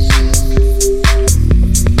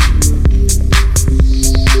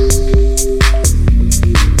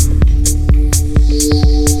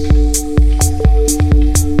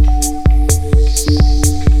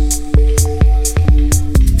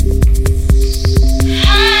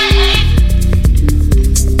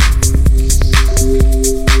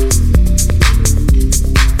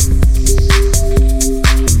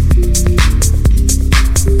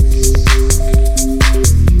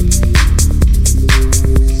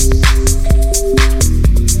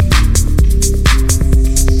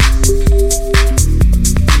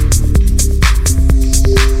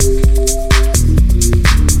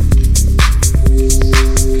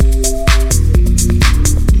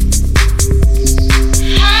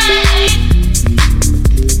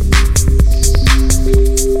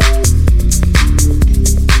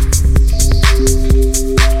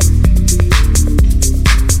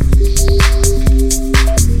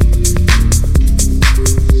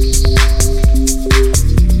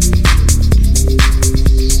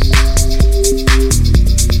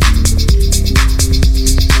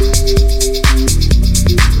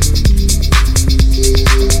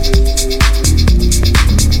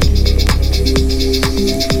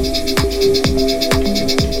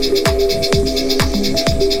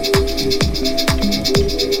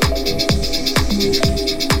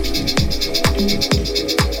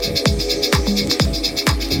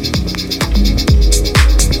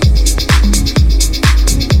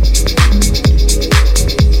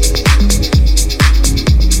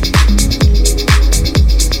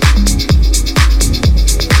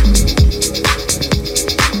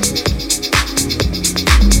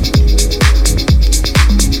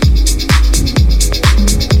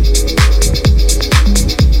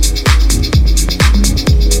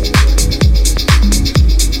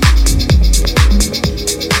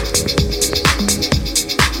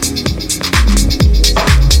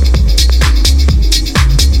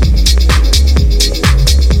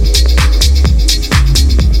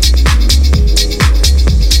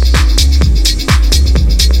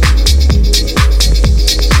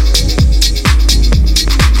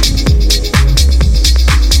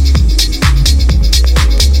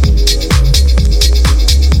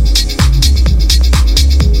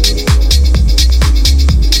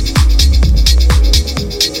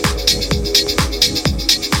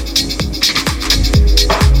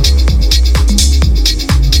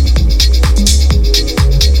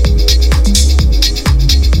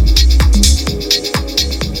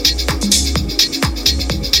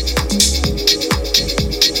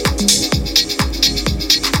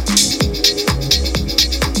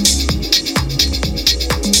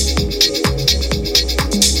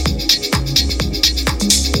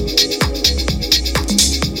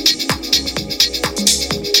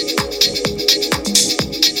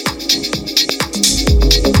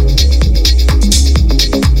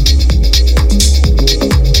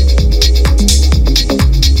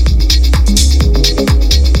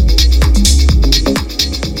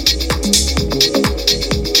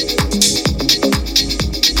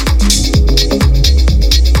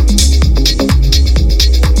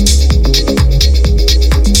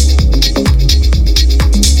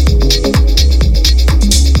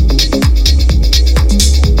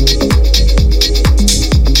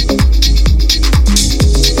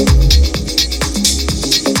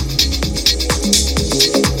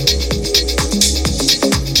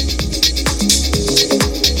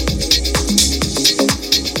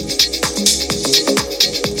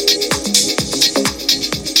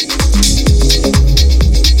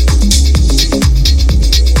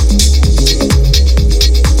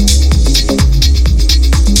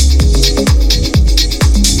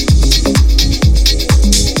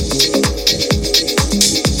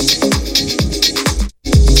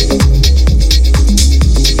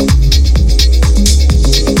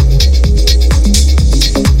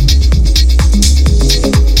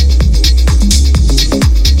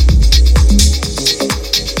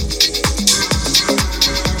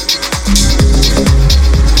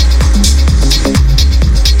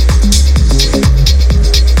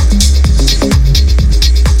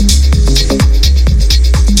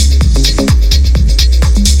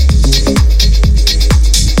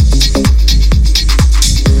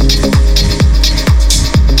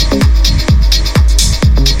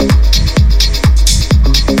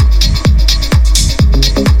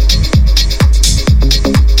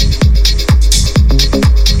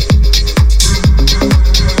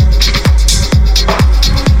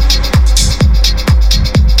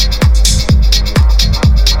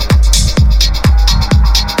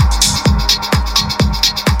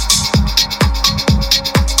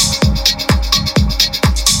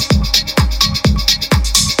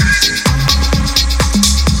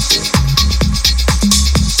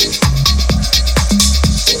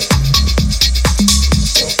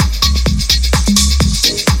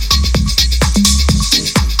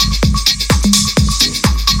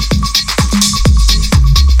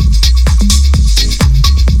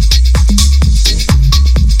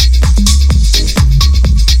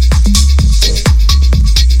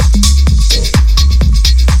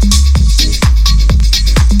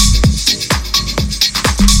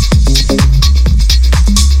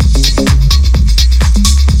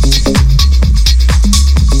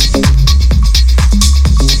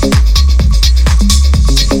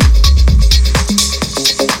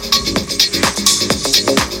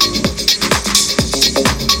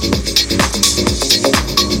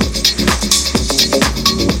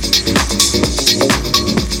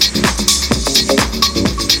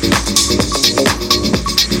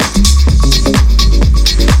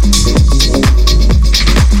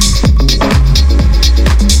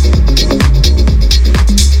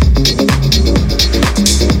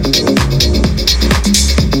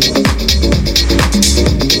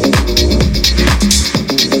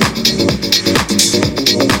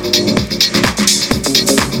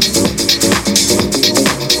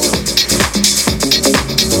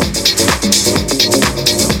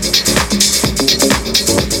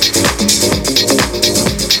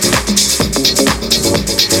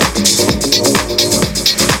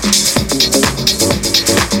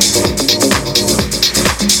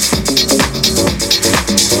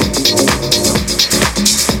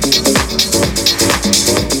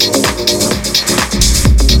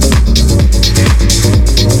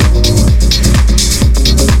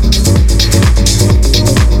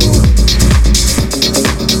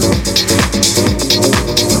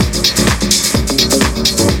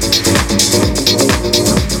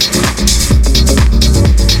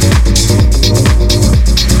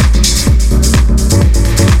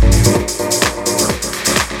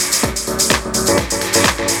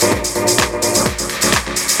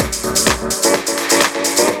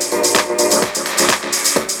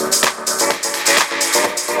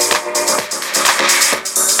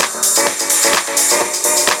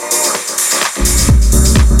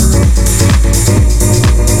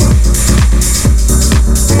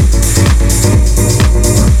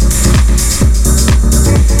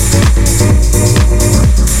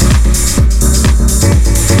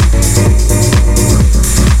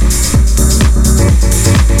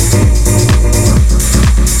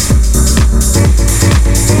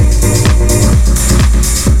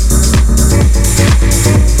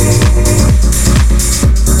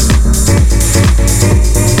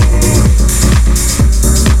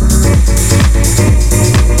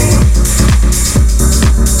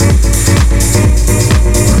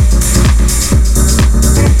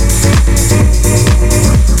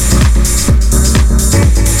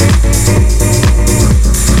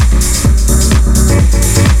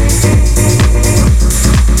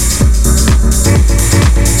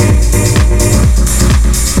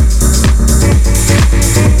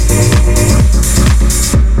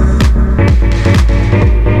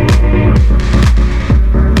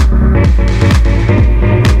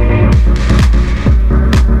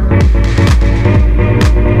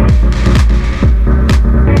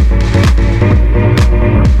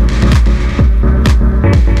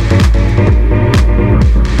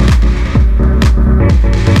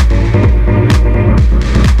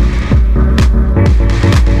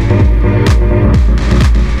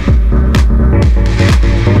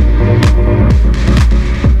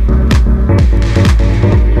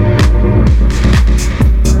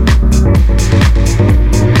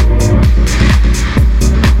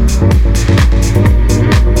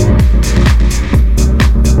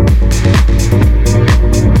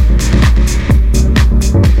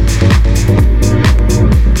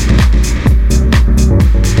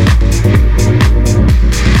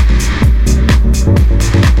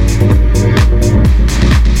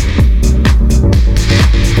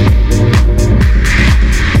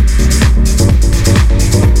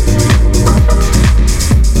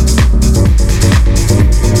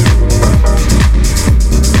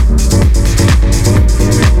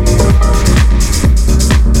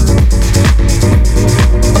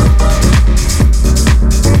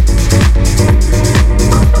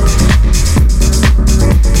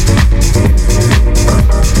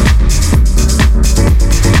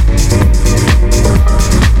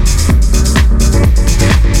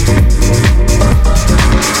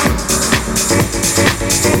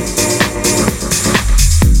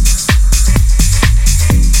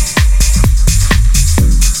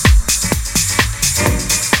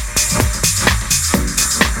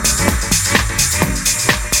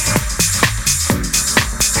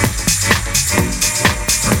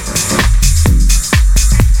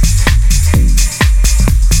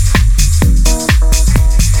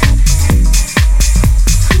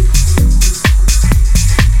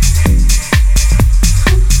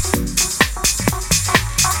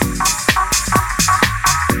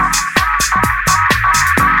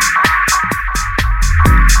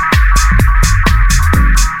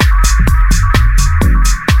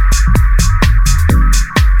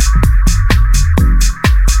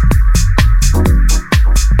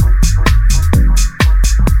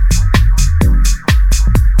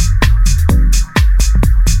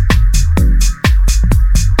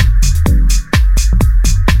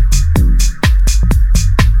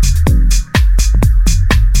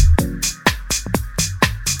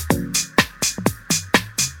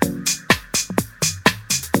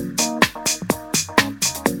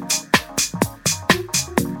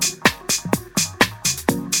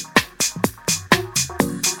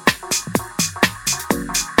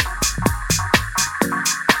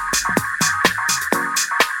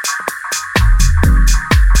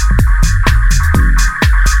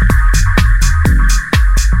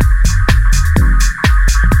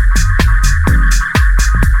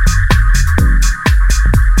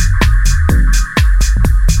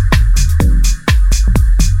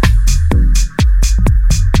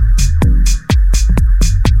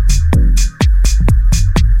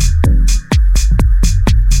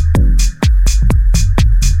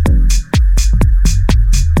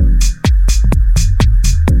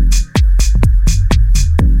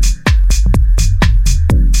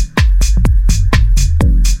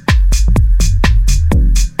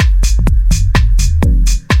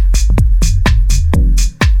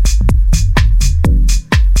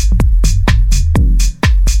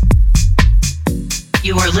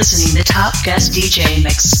 listening the top guest DJ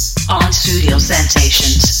mix on Studio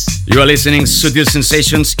Sensations. You are listening Sutil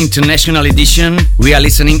Sensations International Edition. We are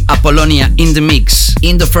listening Apollonia in the mix.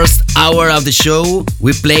 In the first hour of the show,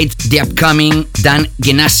 we played the upcoming Dan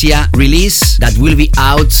Genasia release that will be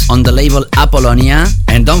out on the label Apollonia.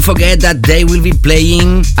 And don't forget that they will be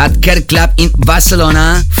playing at Kerk Club in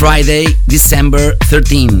Barcelona, Friday, December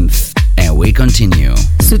 13th. And we continue.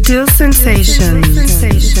 Sutil Sensations.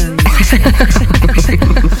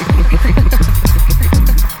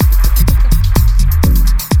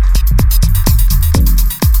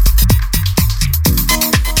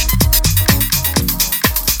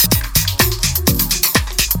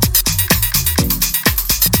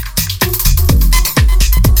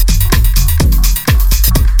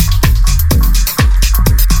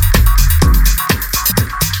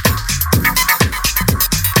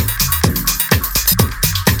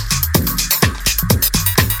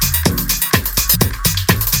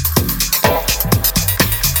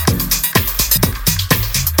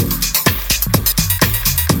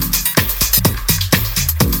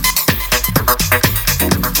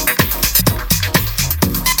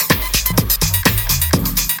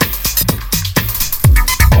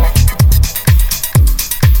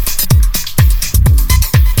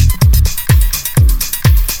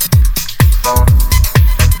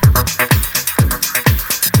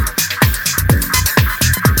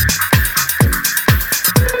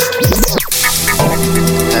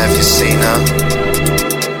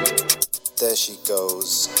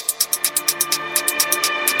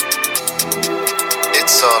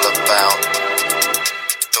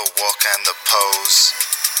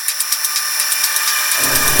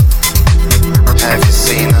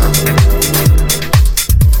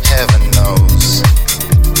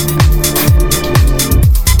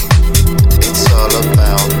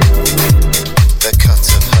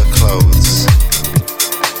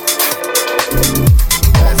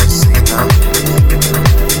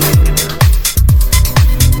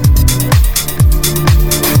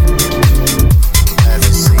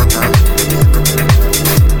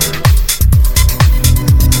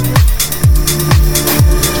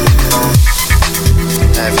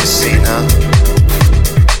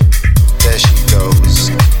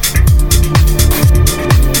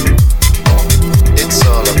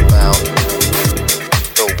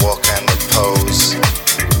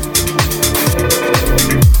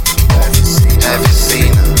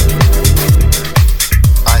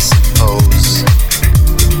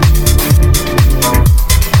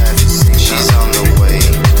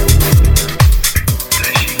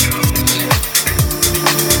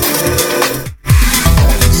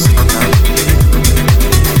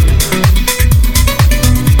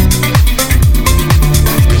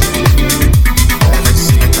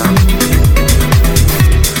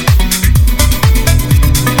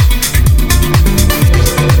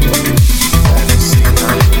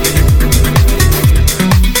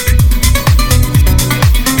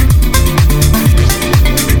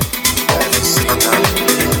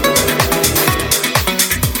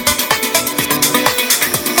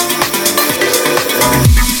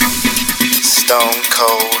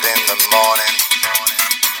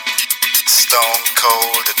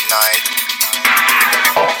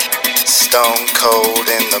 Stone cold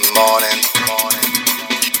in the morning.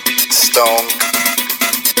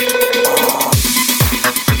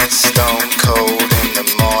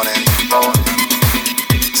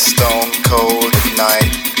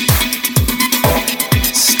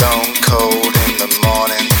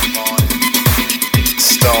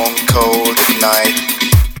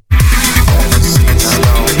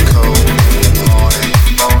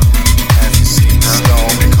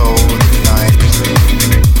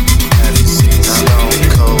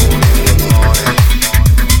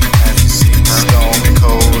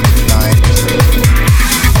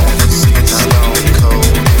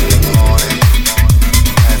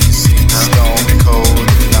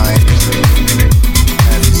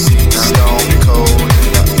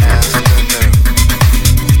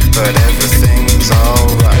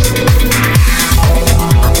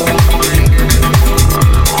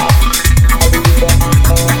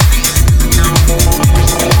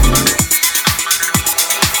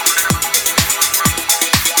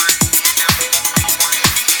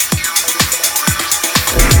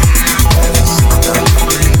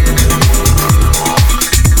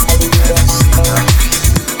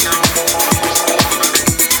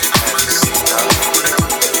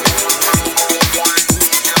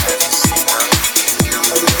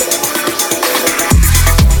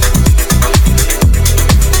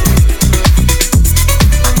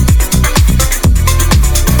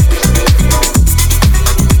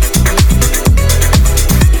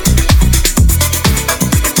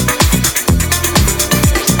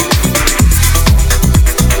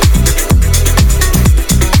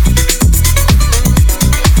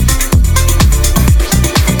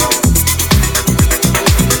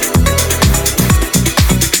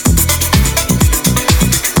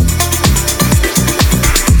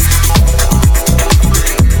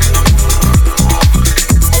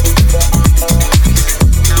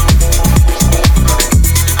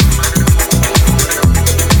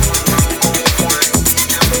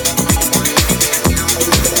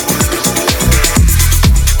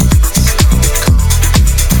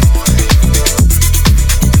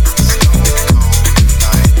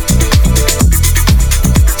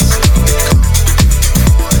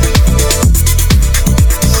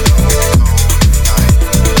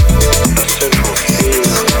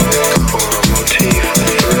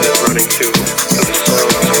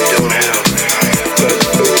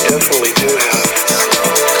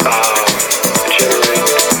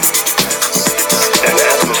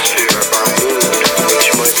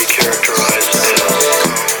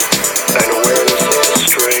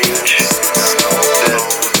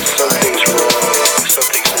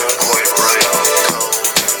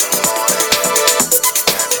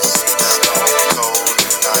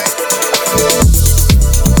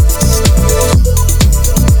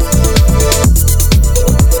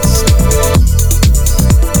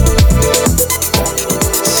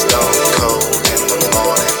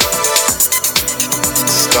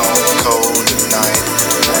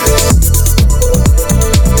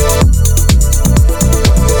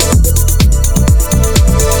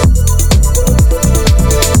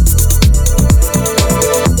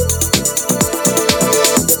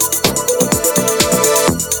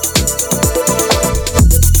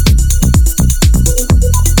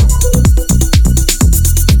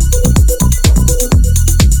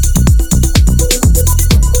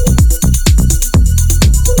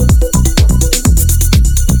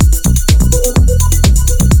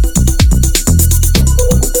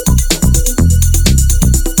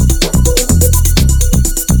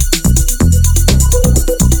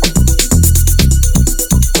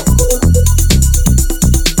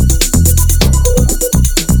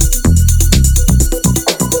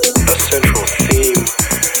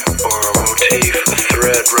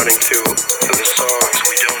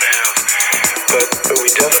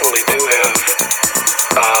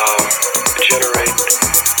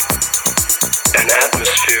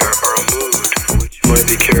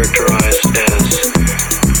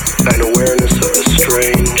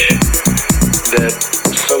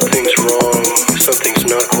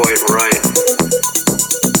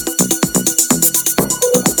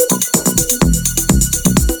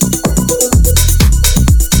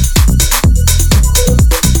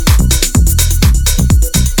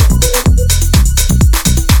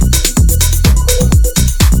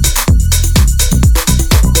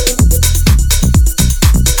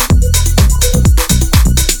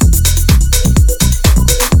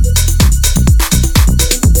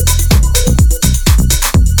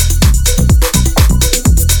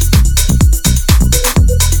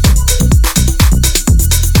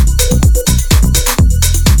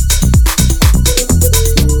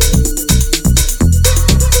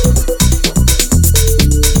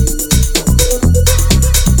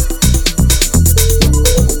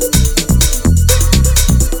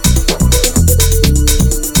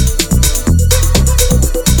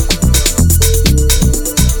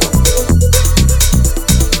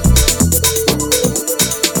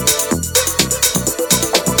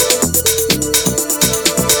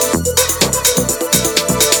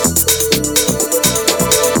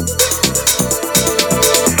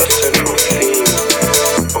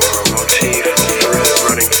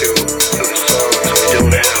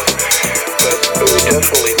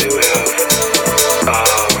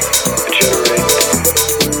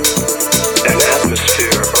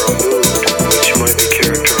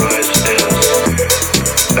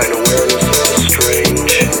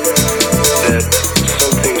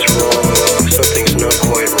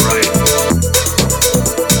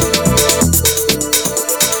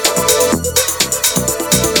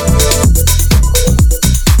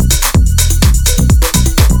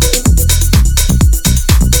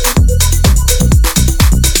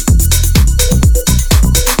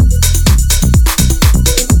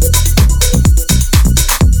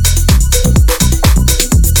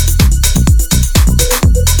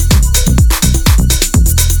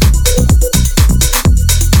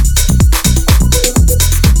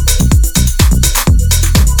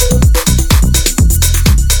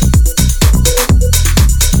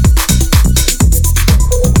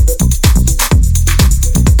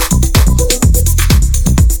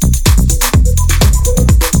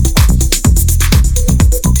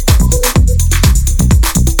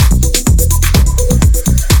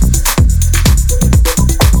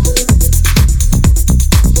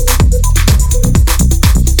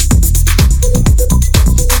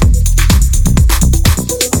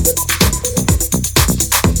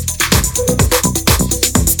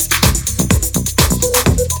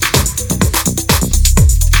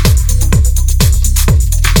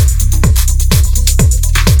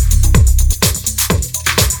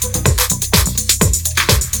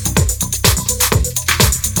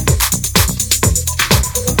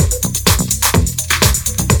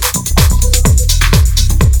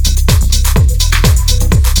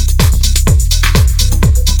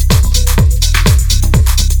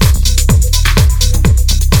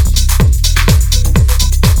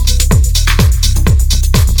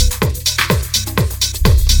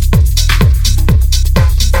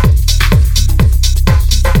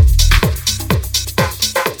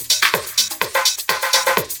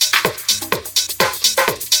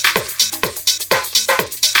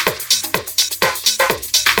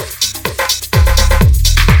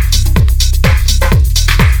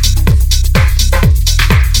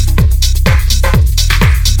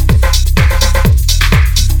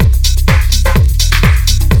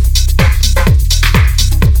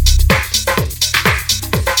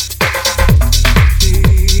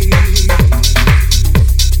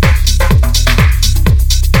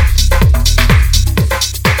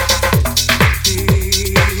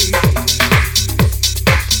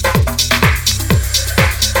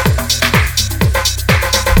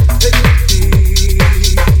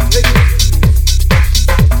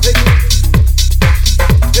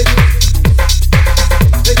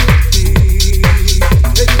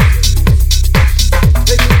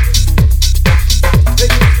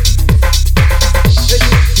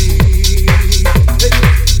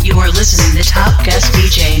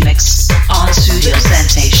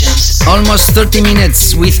 almost 30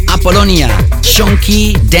 minutes with Apollonia,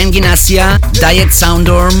 Shonky, Dan Ginasia, Diet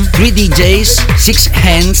Soundorm, 3 DJs, 6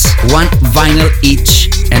 hands, 1 vinyl each,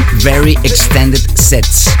 and very extended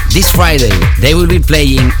sets. This Friday, they will be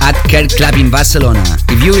playing at Kerr Club in Barcelona.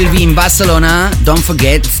 If you will be in Barcelona, don't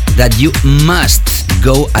forget that you must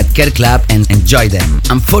go at Kerr Club and enjoy them.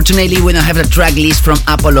 Unfortunately, we don't have the track list from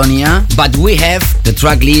Apollonia, but we have the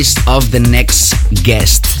track list of the next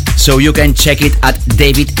guest. So you can check it at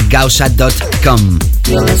davidgausa.com.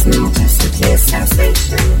 You're listening to Sutil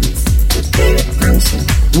Sensations with David Gausa.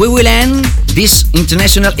 We will end this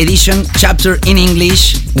international edition chapter in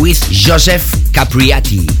English with Joseph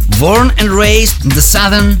Capriati. Born and raised in the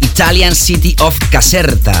southern Italian city of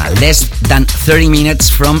Caserta, less than 30 minutes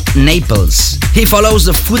from Naples. He follows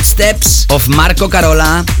the footsteps of Marco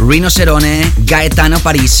Carola, Rino Cerone, Gaetano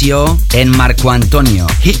Parisio, and Marco Antonio.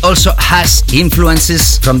 He also has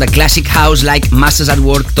influences from the classic house like Masters at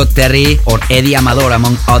Work, Todd Terry, or Eddie Amador,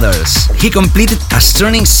 among others. He completed a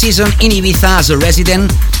stunning season in Ibiza as a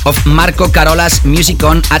resident of Marco Carola's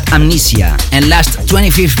Musicon at Amnesia, and last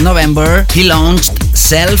 25th November he launched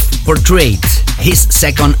Self-Portrait, his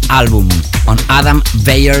second album, on Adam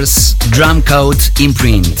Beyer's Drumcode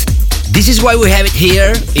imprint. This is why we have it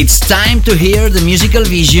here. It's time to hear the musical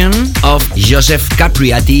vision of Joseph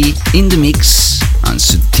Capriati in the mix on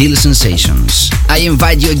Sutil Sensations. I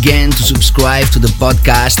invite you again to subscribe to the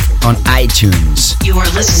podcast on iTunes. You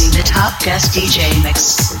are listening to Top Guest DJ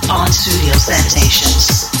Mix on Studio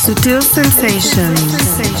Sensations. Sutil Sensations.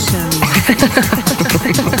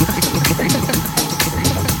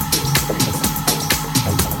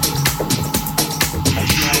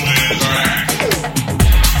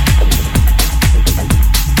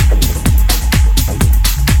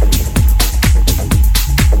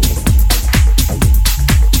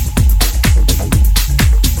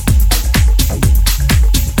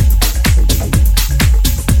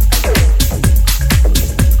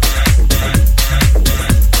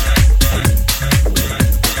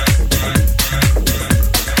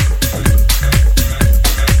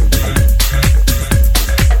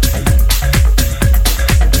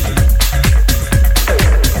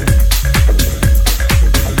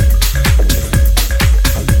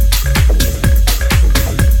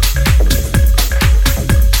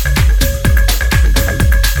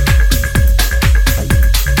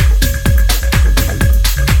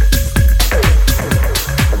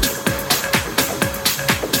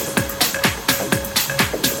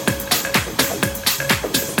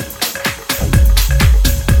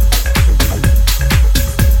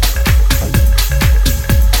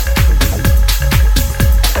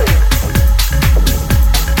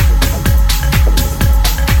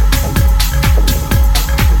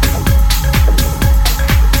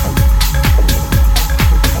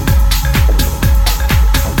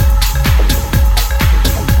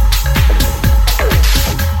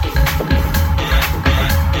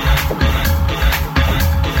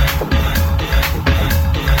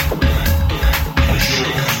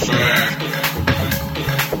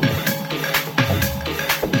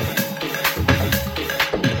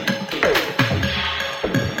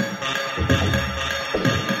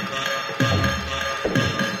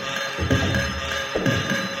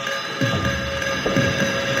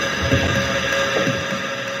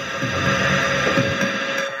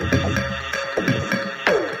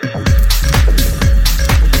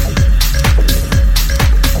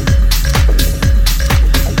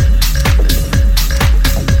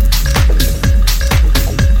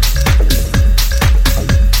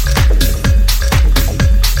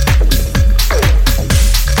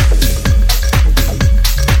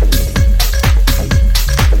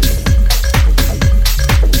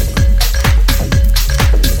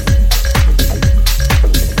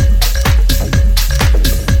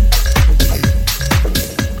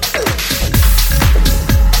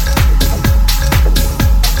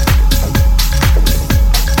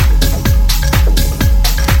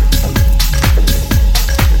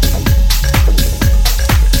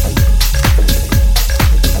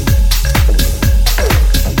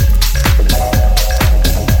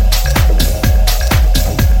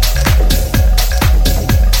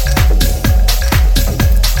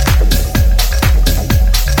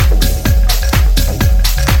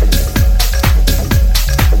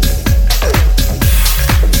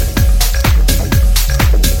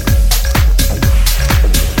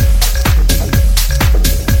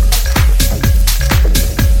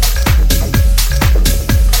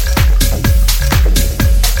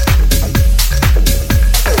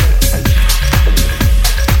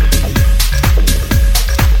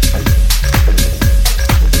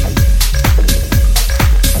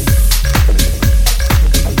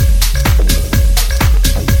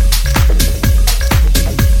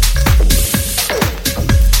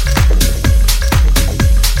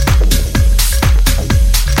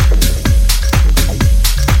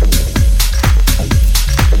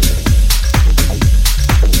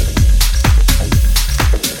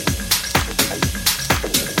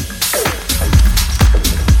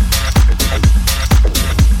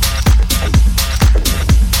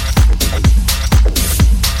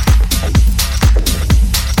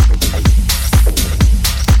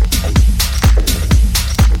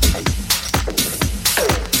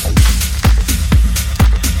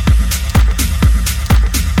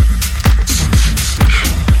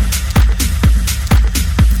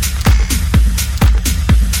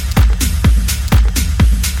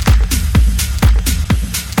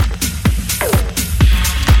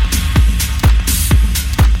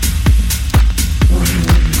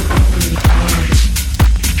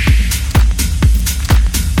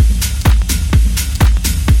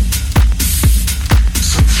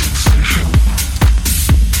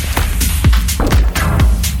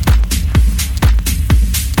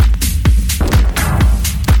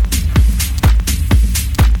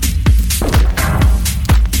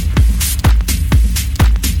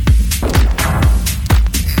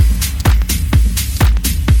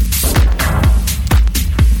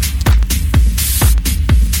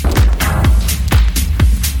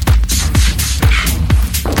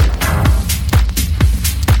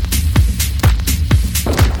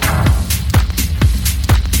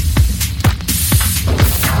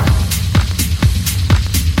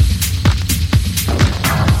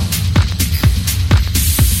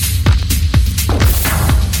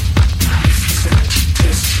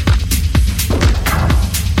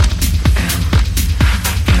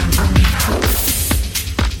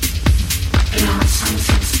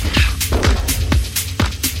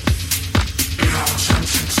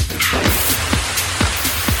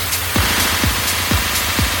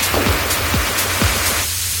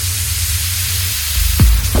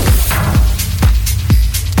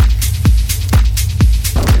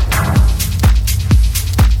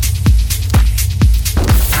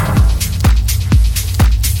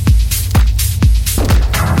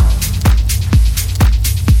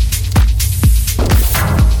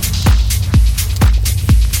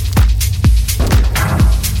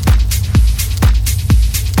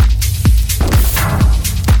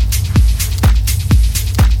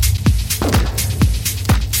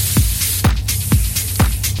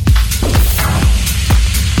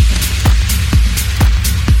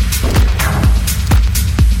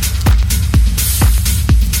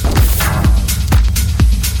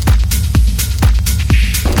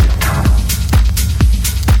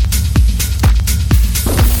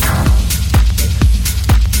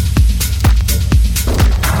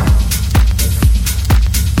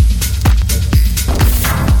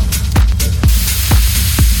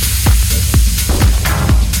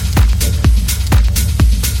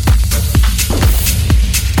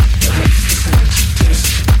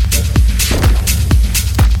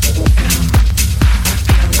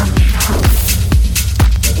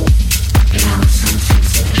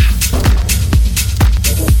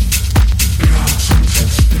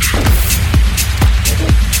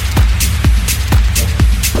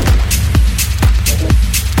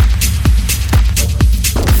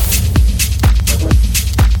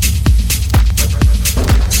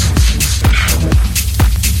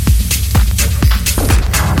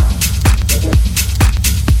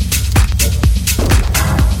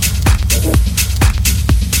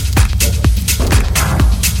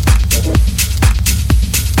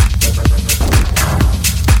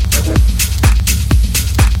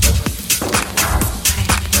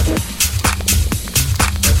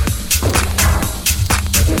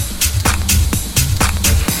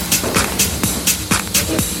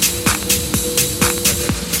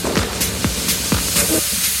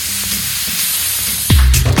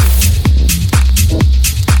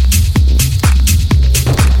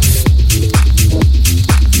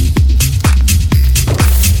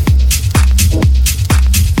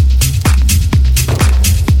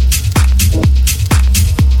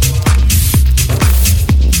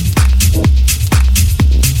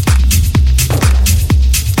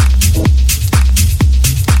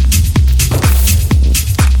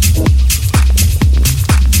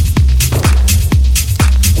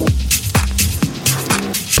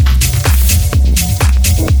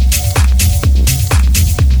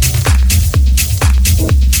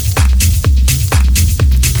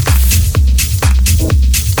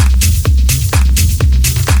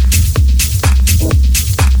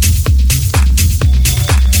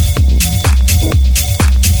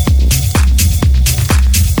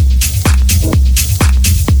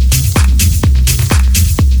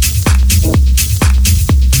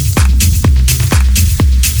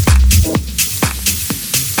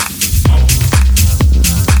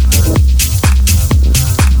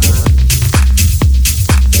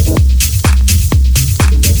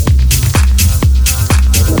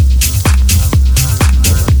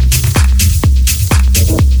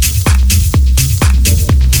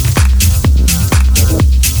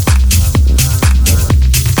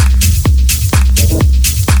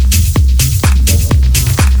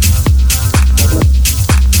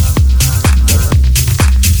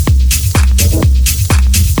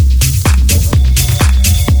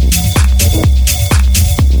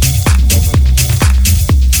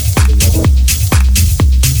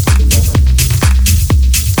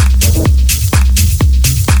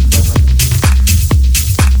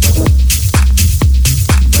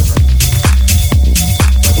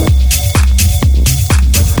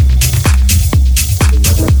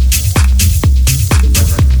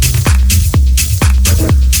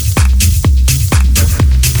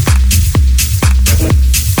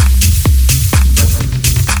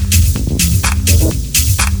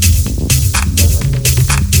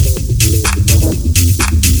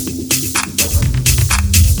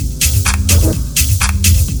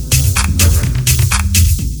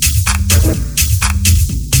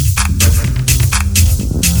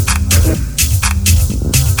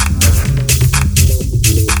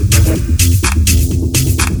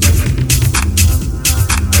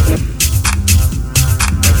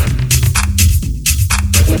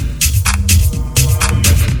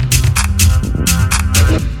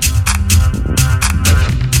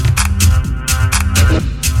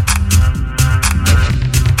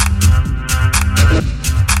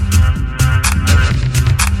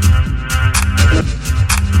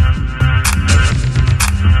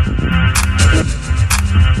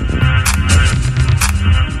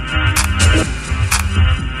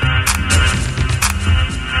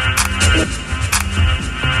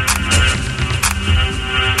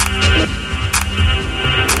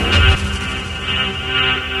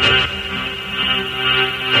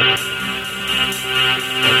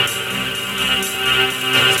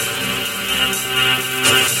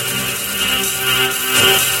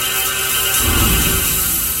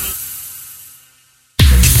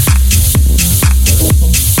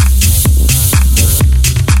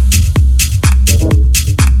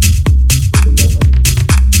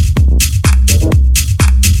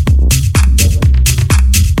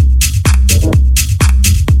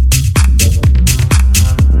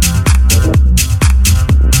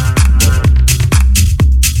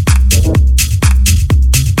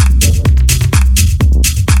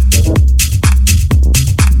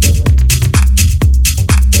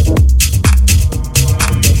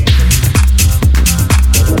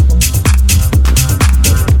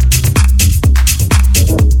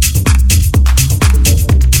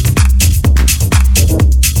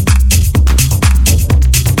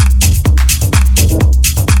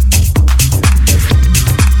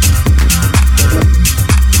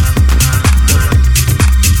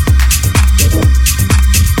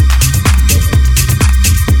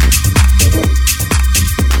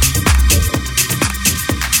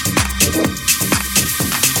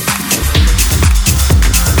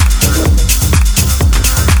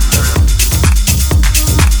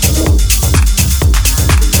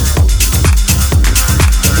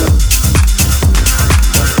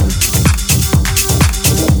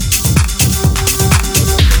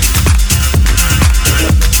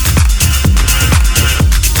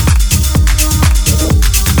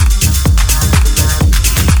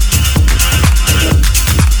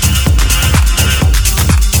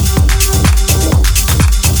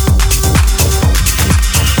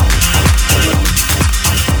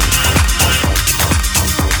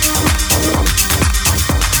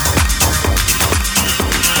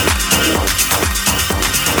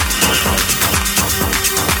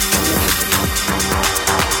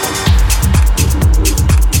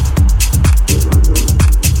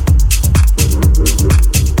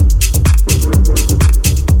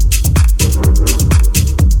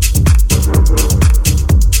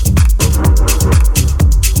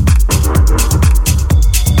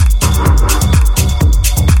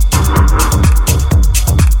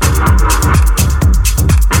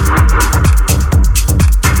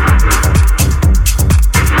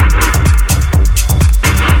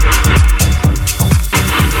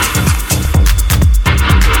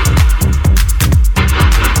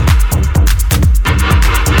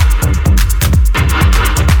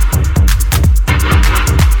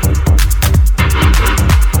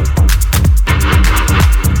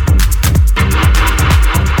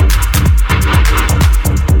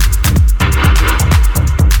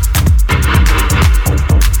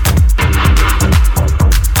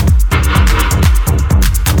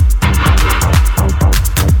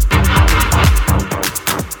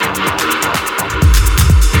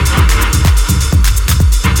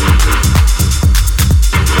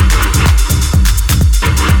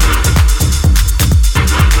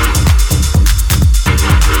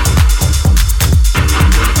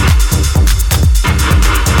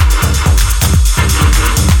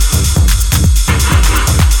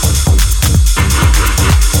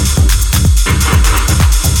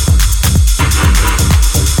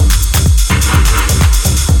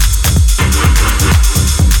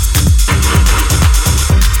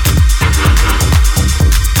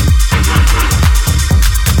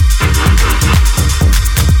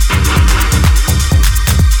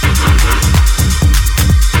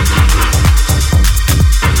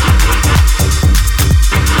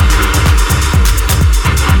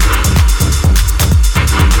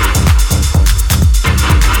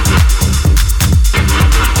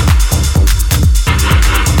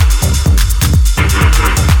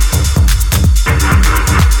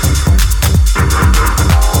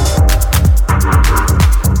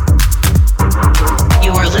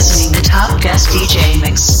 top guest DJ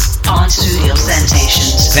mix on Studio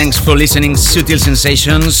Sensations. Thanks for listening, Sutil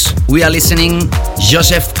Sensations. We are listening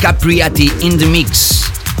Joseph Capriati in the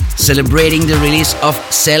mix, celebrating the release of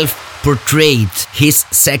Self-Portrait, his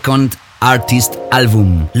second artist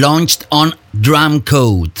album, launched on Drum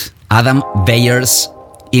Code, Adam Beyer's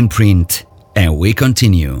imprint. And we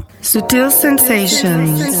continue. Sutil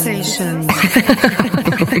Sensations.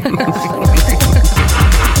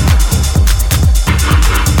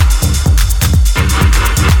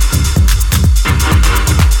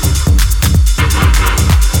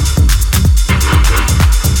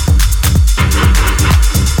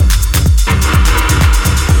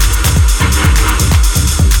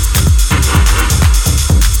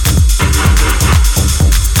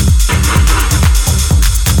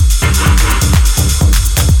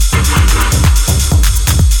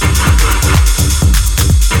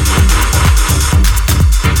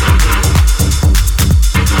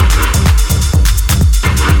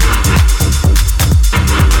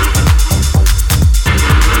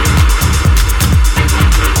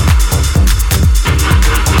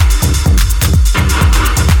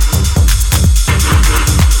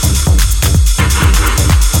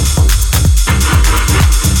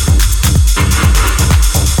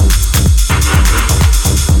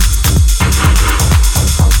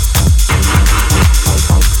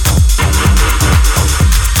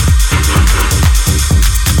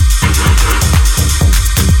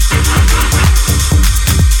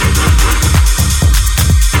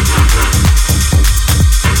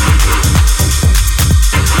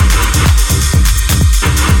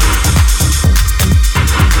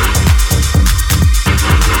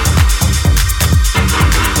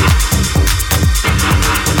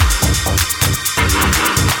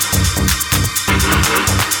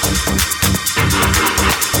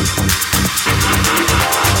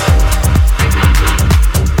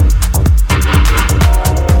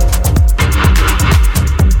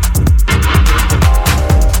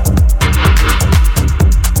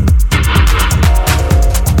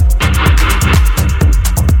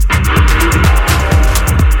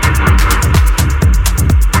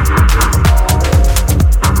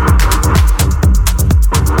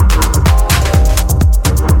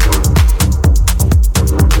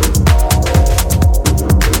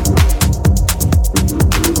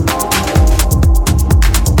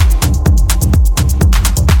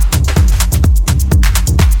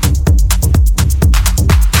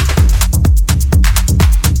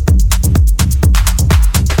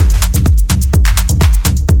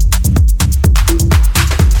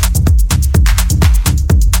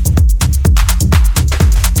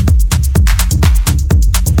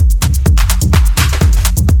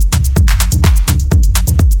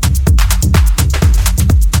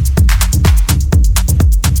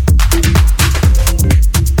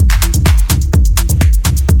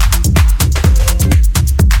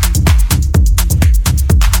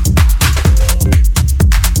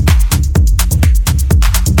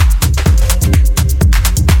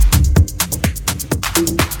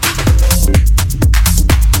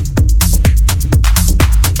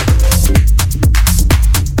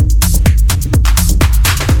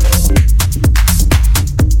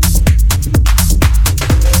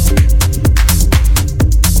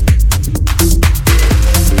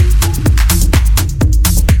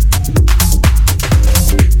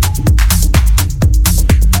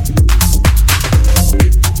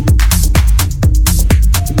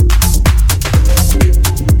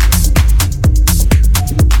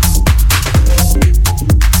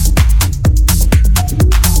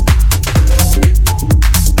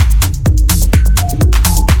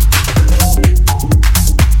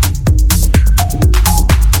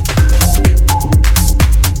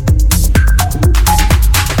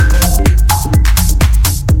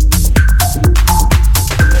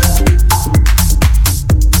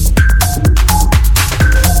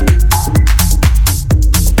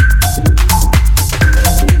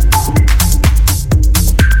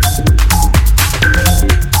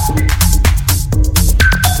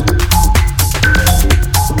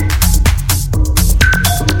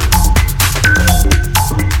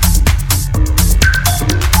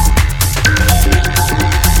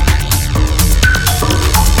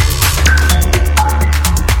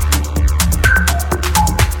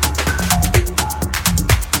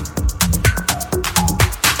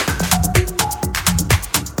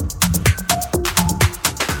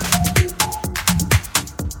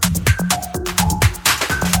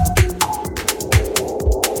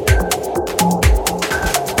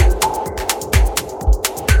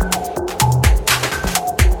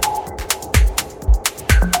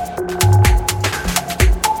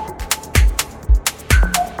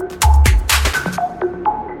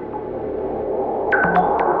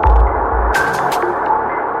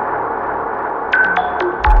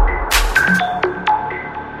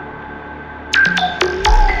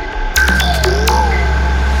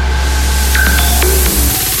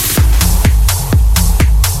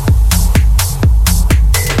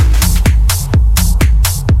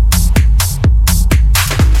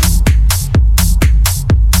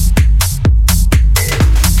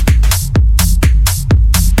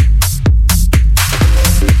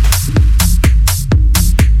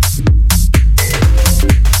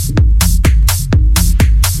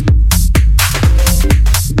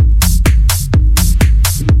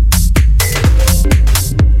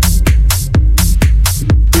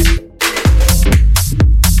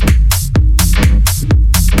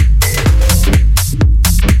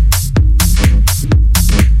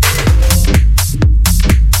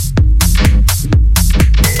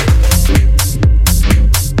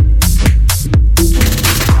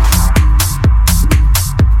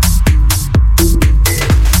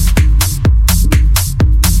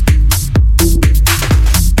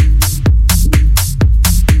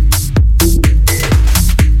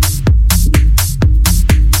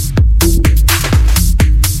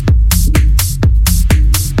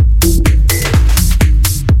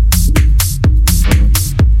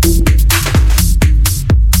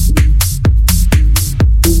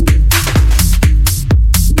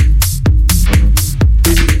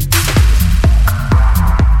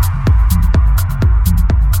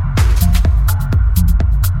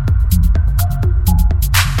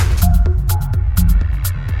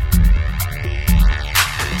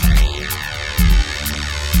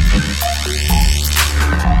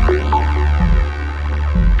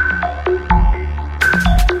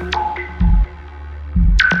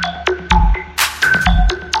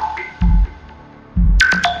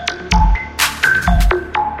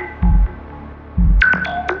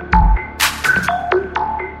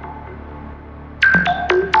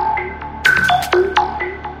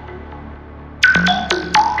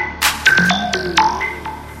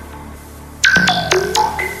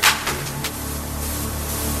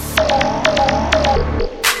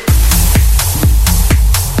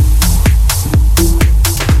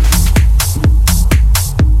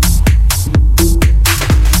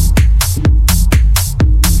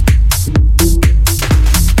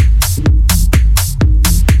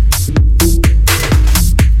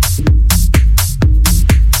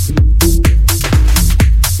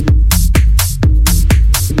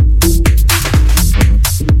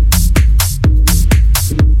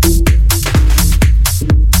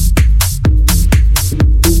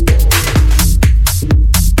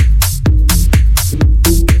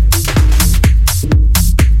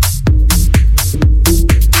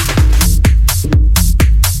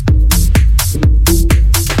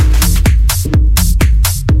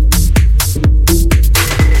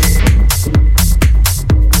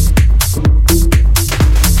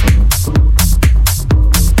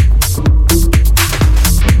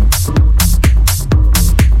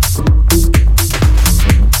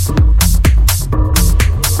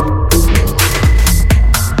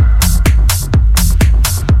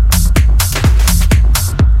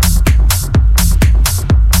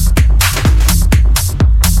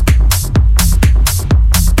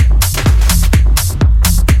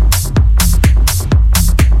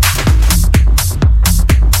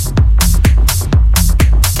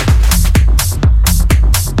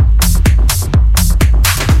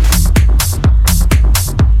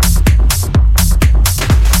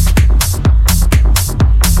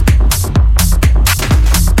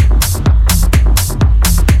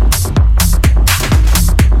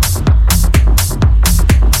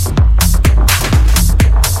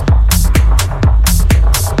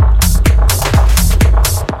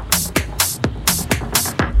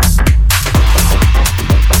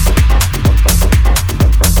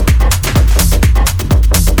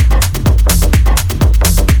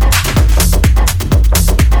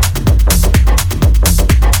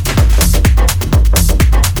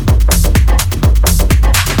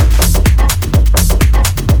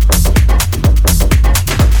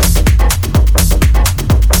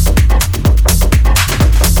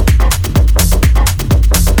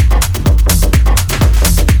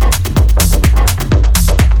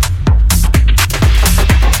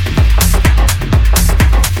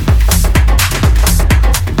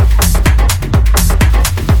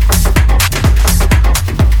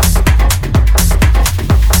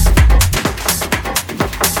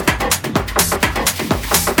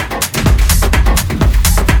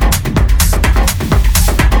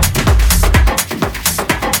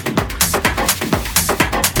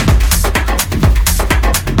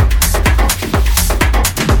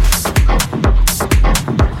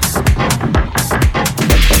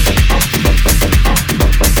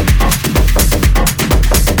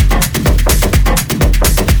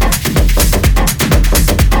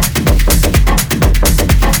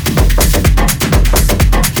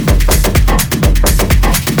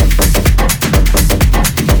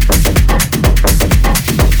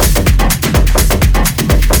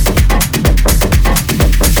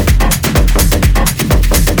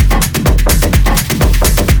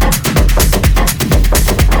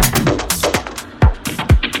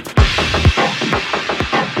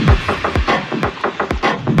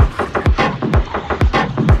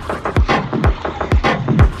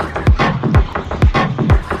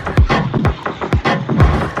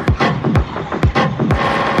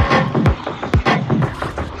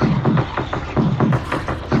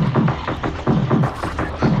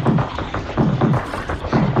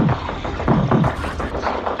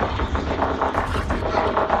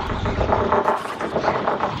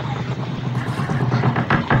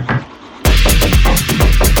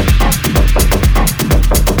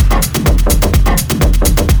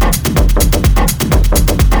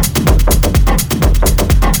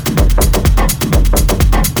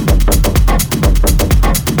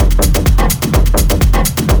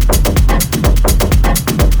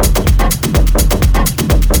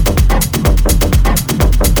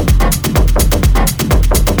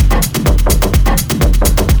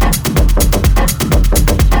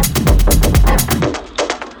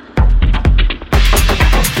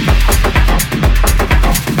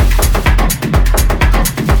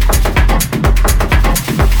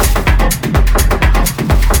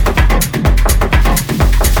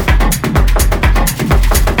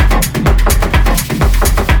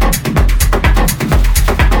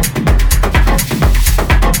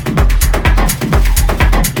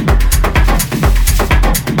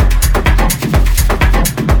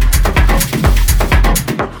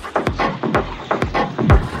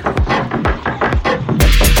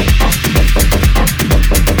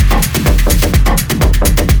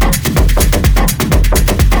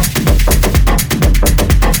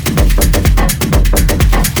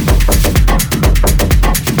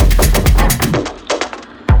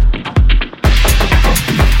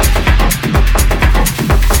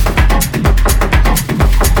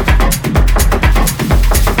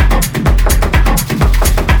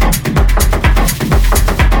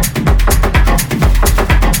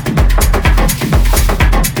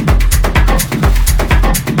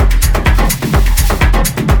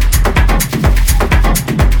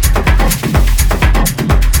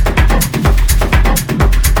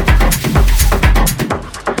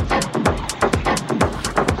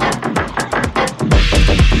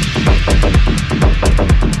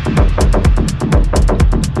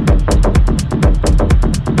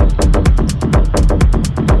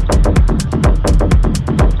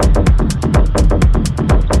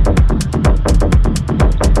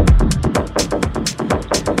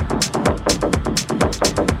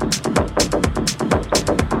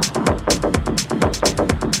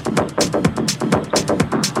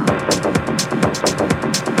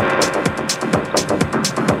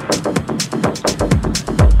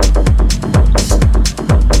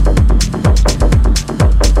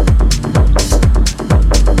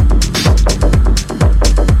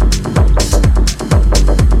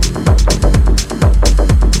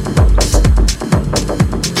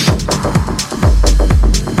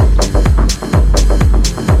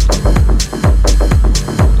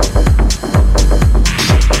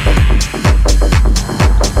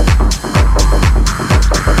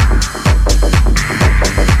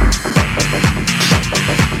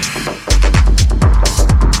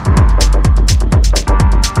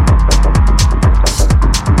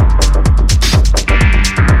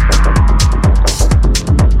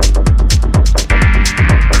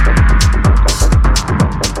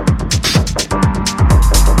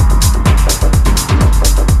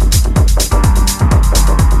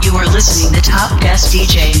 guest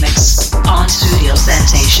DJ mix on Studio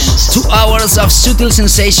Sensations. 2 hours of Sutil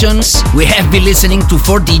Sensations. We have been listening to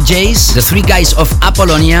 4 DJs, the 3 guys of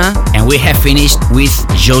Apollonia, and we have finished with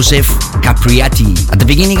Joseph Capriati. At the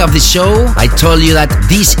beginning of the show, I told you that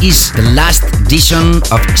this is the last edition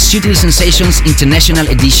of Sutil Sensations International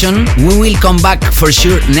Edition. We will come back for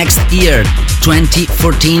sure next year,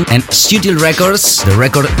 2014, and Sutil Records, the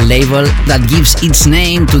record label that gives its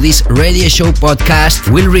name to this radio show podcast,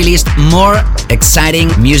 will release more exciting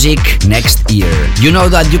music next year. You know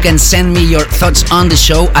that you can send me your thoughts on the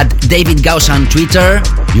show at David Gausa on Twitter.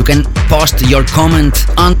 You can post your comment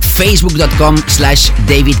on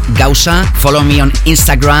facebook.com/David Gausa. Follow me on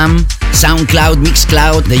Instagram, SoundCloud,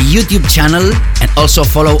 Mixcloud, the YouTube channel, and also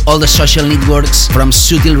follow all the social networks from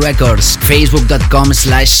Sutil Records,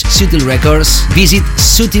 facebook.com/Sutil Records. Visit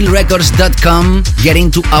sutilrecords.com, get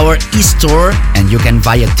into our e-store, and you can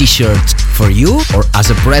buy a t-shirt for you or as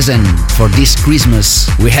a present for this Christmas.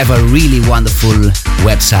 We have a really wonderful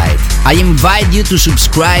website. I invite you to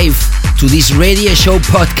subscribe to this radio show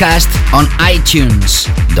podcast on iTunes.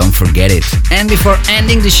 Don't forget it. And before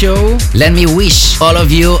ending the show, let me wish all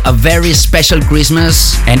of you a very special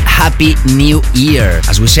Christmas and Happy New Year.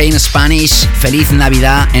 As we say in Spanish, Feliz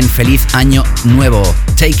Navidad and Feliz Año Nuevo.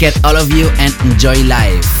 Take care all of you and enjoy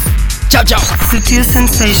life. Ciao, ciao. Sutil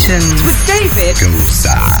Sensations with David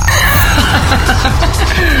Gausa.